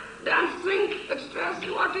 dancing, ecstasy.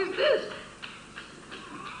 What is this?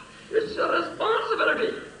 It's your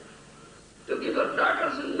responsibility to give your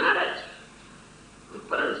daughters in marriage. The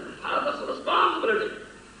parents and father's responsibility.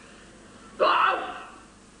 Go out,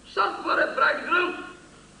 search for a bridegroom.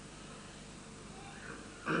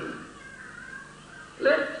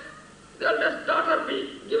 Let the eldest daughter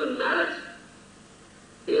be given marriage.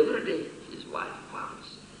 Every day his wife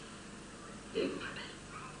farms. Every day.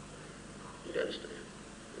 You understand?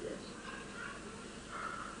 Yes.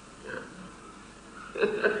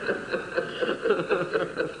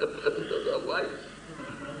 The wife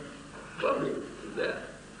farming there.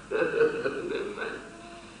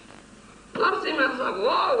 Narasimha said,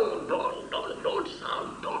 whoa, don't shout.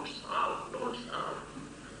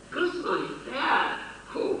 Krishna is there,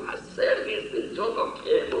 who has said this in Jogam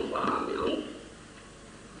Kemam.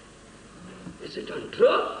 Is it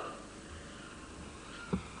untrue?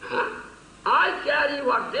 I carry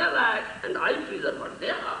what they lack and I preserve what they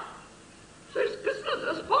have. So it's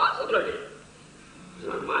Krishna's responsibility. It's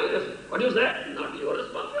not my responsibility. What you say? Not your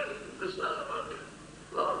responsibility. Krishna's responsibility.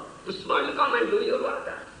 Oh, Krishna will come and do your work.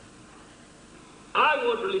 I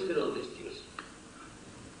want to listen to all these things.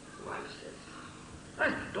 Wife says,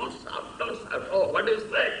 hey, don't shout. Oh, what do you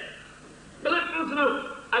say? Believe Krishna.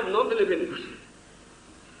 I have no belief in Krishna.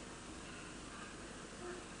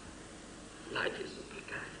 Life is so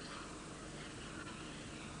precarious.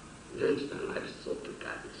 You understand? Life is so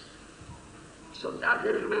precarious. So that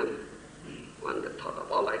gentleman, one day thought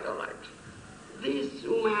of, all right. This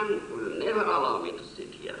woman will never allow me to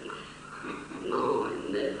sit here now. No, I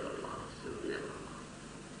never allow. She'll never allow.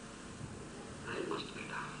 I must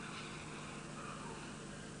get out.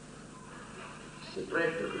 She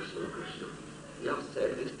prayed to Krishna. You have said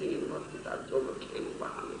this thing in what Gita, Yoga came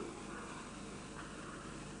over me.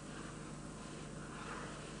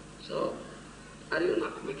 So, are you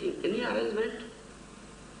not making any arrangement?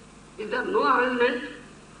 Is there no arrangement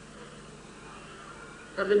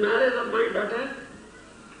for the marriage of my daughter?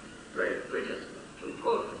 Pray just from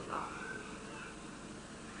Kolkata.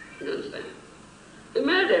 You understand?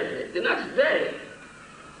 Immediately, the next day,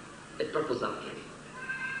 a proposal came.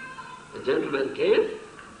 The gentleman came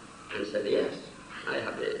and said, yes, I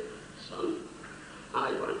have a son.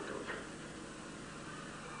 I want to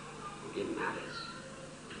give marriage.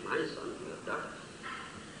 My son to your daughter.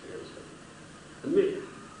 You understand? Immediately,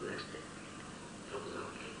 next day, proposal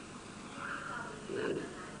came. Then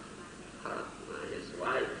his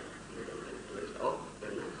wife, oh,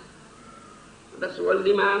 very nice. That's a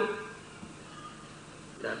wealthy man.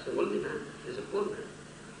 He's a poor man.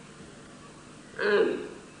 And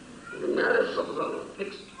the marriage proposal was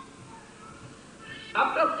fixed.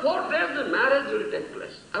 After 4 days, the marriage will take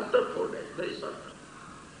place. After 4 days, very short.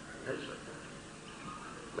 Very short.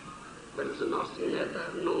 But it's not seen that I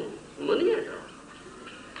have no money at all.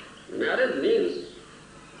 Marriage means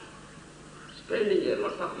spending a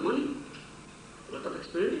lot of money, a lot of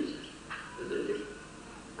expenditure, isn't it?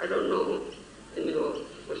 I don't know in your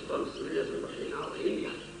Western civilization, but in our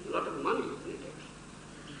India, a lot of money is needed.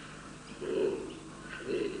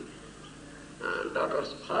 The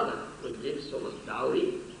daughter's father will give so much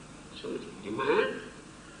dowry, so much demand,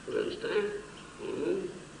 you understand?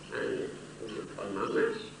 And give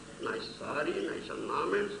ornaments, nice sari, nice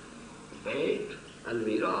ornaments, bed,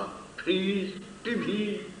 almirah, fridge,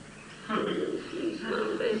 TV.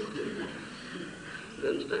 Nowadays, you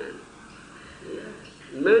understand? Yes.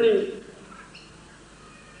 Many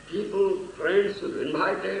people, friends will be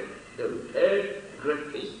invited, they will pay great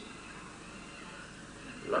fees.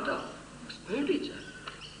 Lot of expenditure,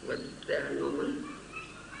 but they have no money.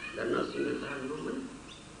 The nursing mother have no money.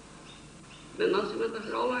 The nursing mother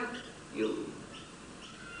said, all right, you.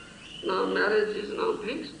 Now marriage is now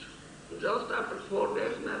fixed. Just after 4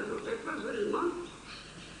 days, marriage will take place. Where is money?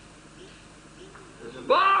 They said,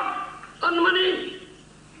 God, earn money.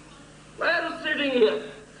 Why are you sitting here?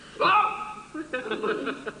 God, earn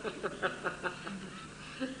money.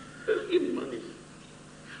 Give me money.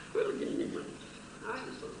 Well, give me money. I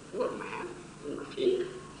am so poor man, nothing.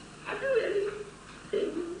 I do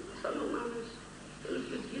anything, some amount. Well,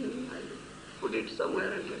 please give me. I put it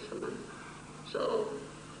somewhere and get some money. So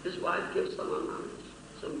his wife gives some amount,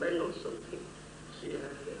 some bangle, something. She had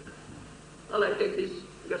it. Well, I take this,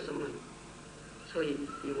 get some money. So he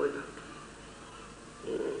went out.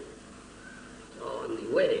 So on the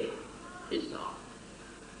way, he saw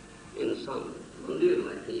in some mandir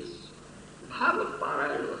like this, Bhagavad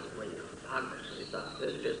Parayan was going on. Bhagavad, it's a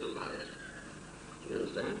recitation of Bhagavad. You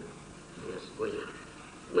understand? Yes, going on.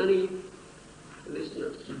 Many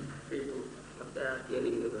listeners, people up there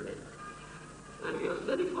hearing every day. And he was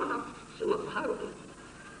very fond of Srimad Bhagavatam.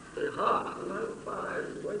 And Bhagavad Parayan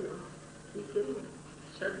is going on. He came and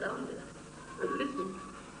sat down there and listened.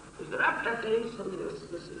 He was rapt attention, he was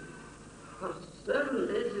listening. For 7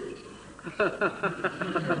 days he listened.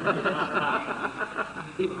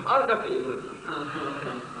 He forgot everything.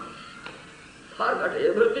 Forgot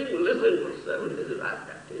everything, listened for 7 days, rapt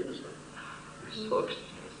attention. So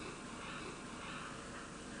stressed.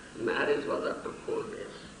 Marriage was after 4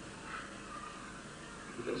 days.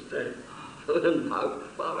 You understand? When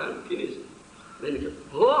Bhagavad finished, then he said,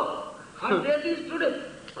 oh, what date is today?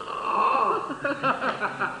 Oh,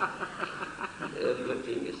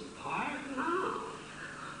 everything is spoiled now.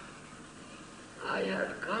 I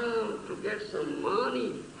had come to get some money,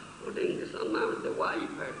 putting this amount the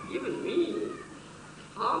wife had given me.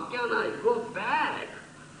 How can I go back?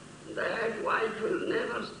 That wife will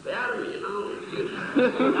never spare me now.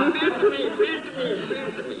 Beat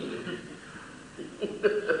me.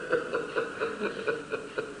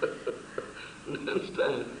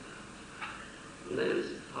 Understand? Then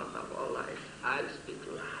she thought of all right, I'll speak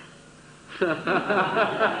lie.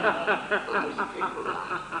 I'll speak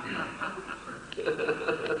lie.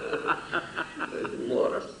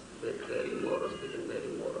 Morose, very morose, became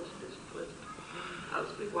very morose, distressed. I'll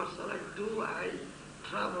speak, what shall I do? I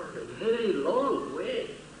traveled a very long way.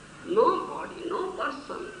 Nobody, no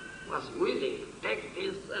person was willing to take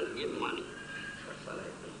this and give money. What shall I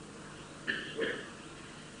do?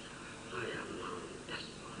 I am now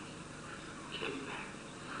desperate. Came back.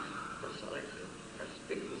 What shall I do? I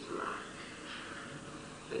speak this lie.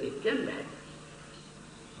 When he came back,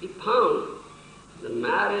 he found the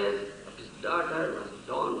marriage of his daughter was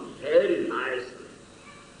done very nicely.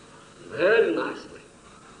 Very nicely.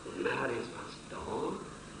 The marriage was done.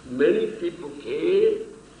 Many people came.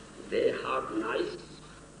 They had nice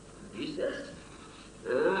dishes,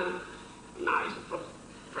 nice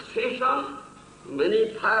procession,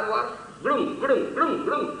 many fireworks, brum.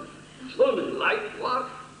 So many light work,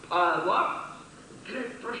 firework,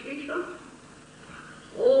 great procession.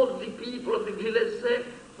 All the people of the village say,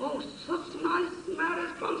 oh, such nice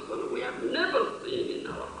marriage function we have never seen in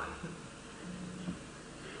our life.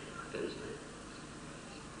 Understand?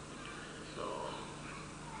 So,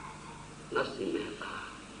 Narasimha Mehta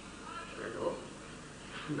said, oh,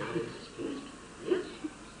 marriage is finished. Yes.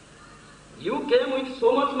 You came with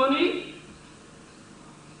so much money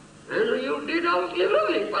and you did out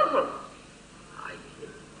everything perfect. I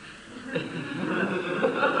came.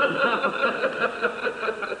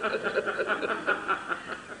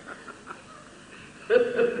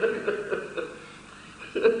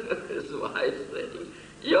 His wife said,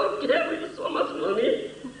 you gave me so much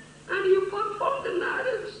money and you performed the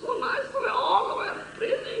marriage so nicely all over.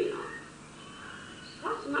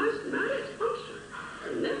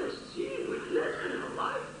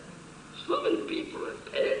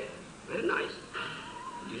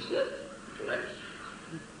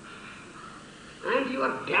 you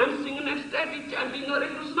are dancing in ecstasy, chanting Hare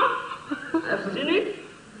Krishna. I have seen it.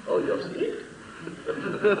 Oh, you have seen it?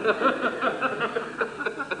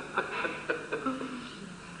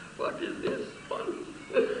 What is this fun?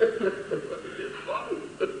 What is this fun?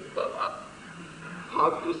 Baba. How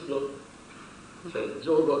Krishna says,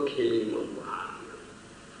 Yoga came on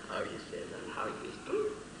how he says and how it is true.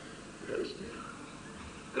 You understand?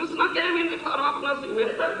 Krishna came in the form of nothing,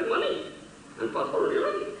 made back the money and performed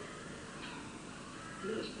yoga. You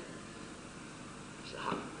understand?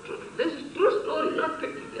 This is true story, not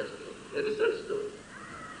fictitious story. A recent story.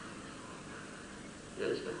 You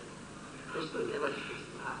understand? Krishna never says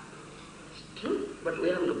that. It's true, but we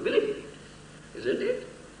have no belief in it. Isn't it?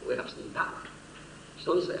 We have some doubt.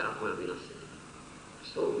 Some say Atma Vinasya.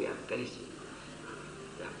 So we are perishing.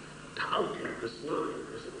 We have doubt in Krishna, in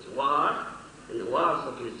Krishna's word, in the words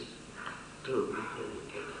of his true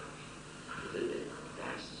isn't it?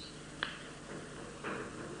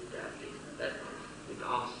 That with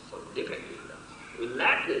us so defect with us. We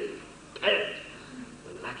lack in faith.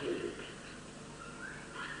 We lack in faith.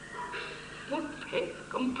 Put faith,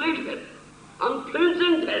 complete faith,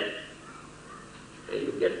 unflinching faith, and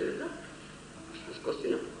you get the result. It's a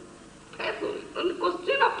question of faith only,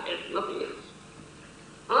 question of faith, nothing else.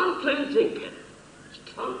 Unflinching faith,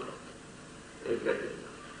 strong faith, and you get the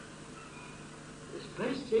result. It's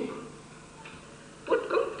very simple. Put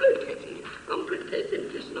complete faith in it, complete faith in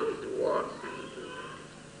Krishna, the words,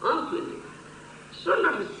 unflinching. So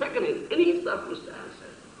not a second in any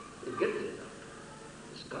circumstances, you get the result.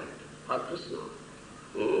 It's correct. Or Krishna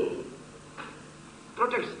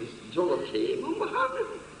protects this yoga came.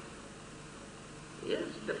 Yes,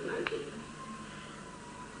 definitely.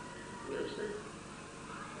 You understand?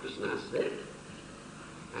 Krishna has said,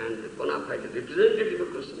 and the bona fide representative of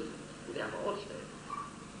Krishna, they have all said.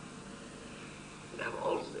 They have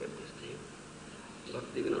all said this thing.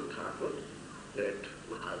 Bhaktivinoda Thakur, great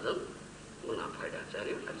Mahajan, bona fide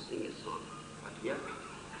Acharya, can sing a song. But yet,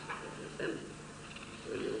 listen,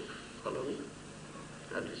 will you follow me?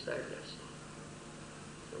 I'll recite that song.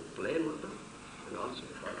 So play Mata and also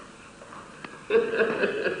follow.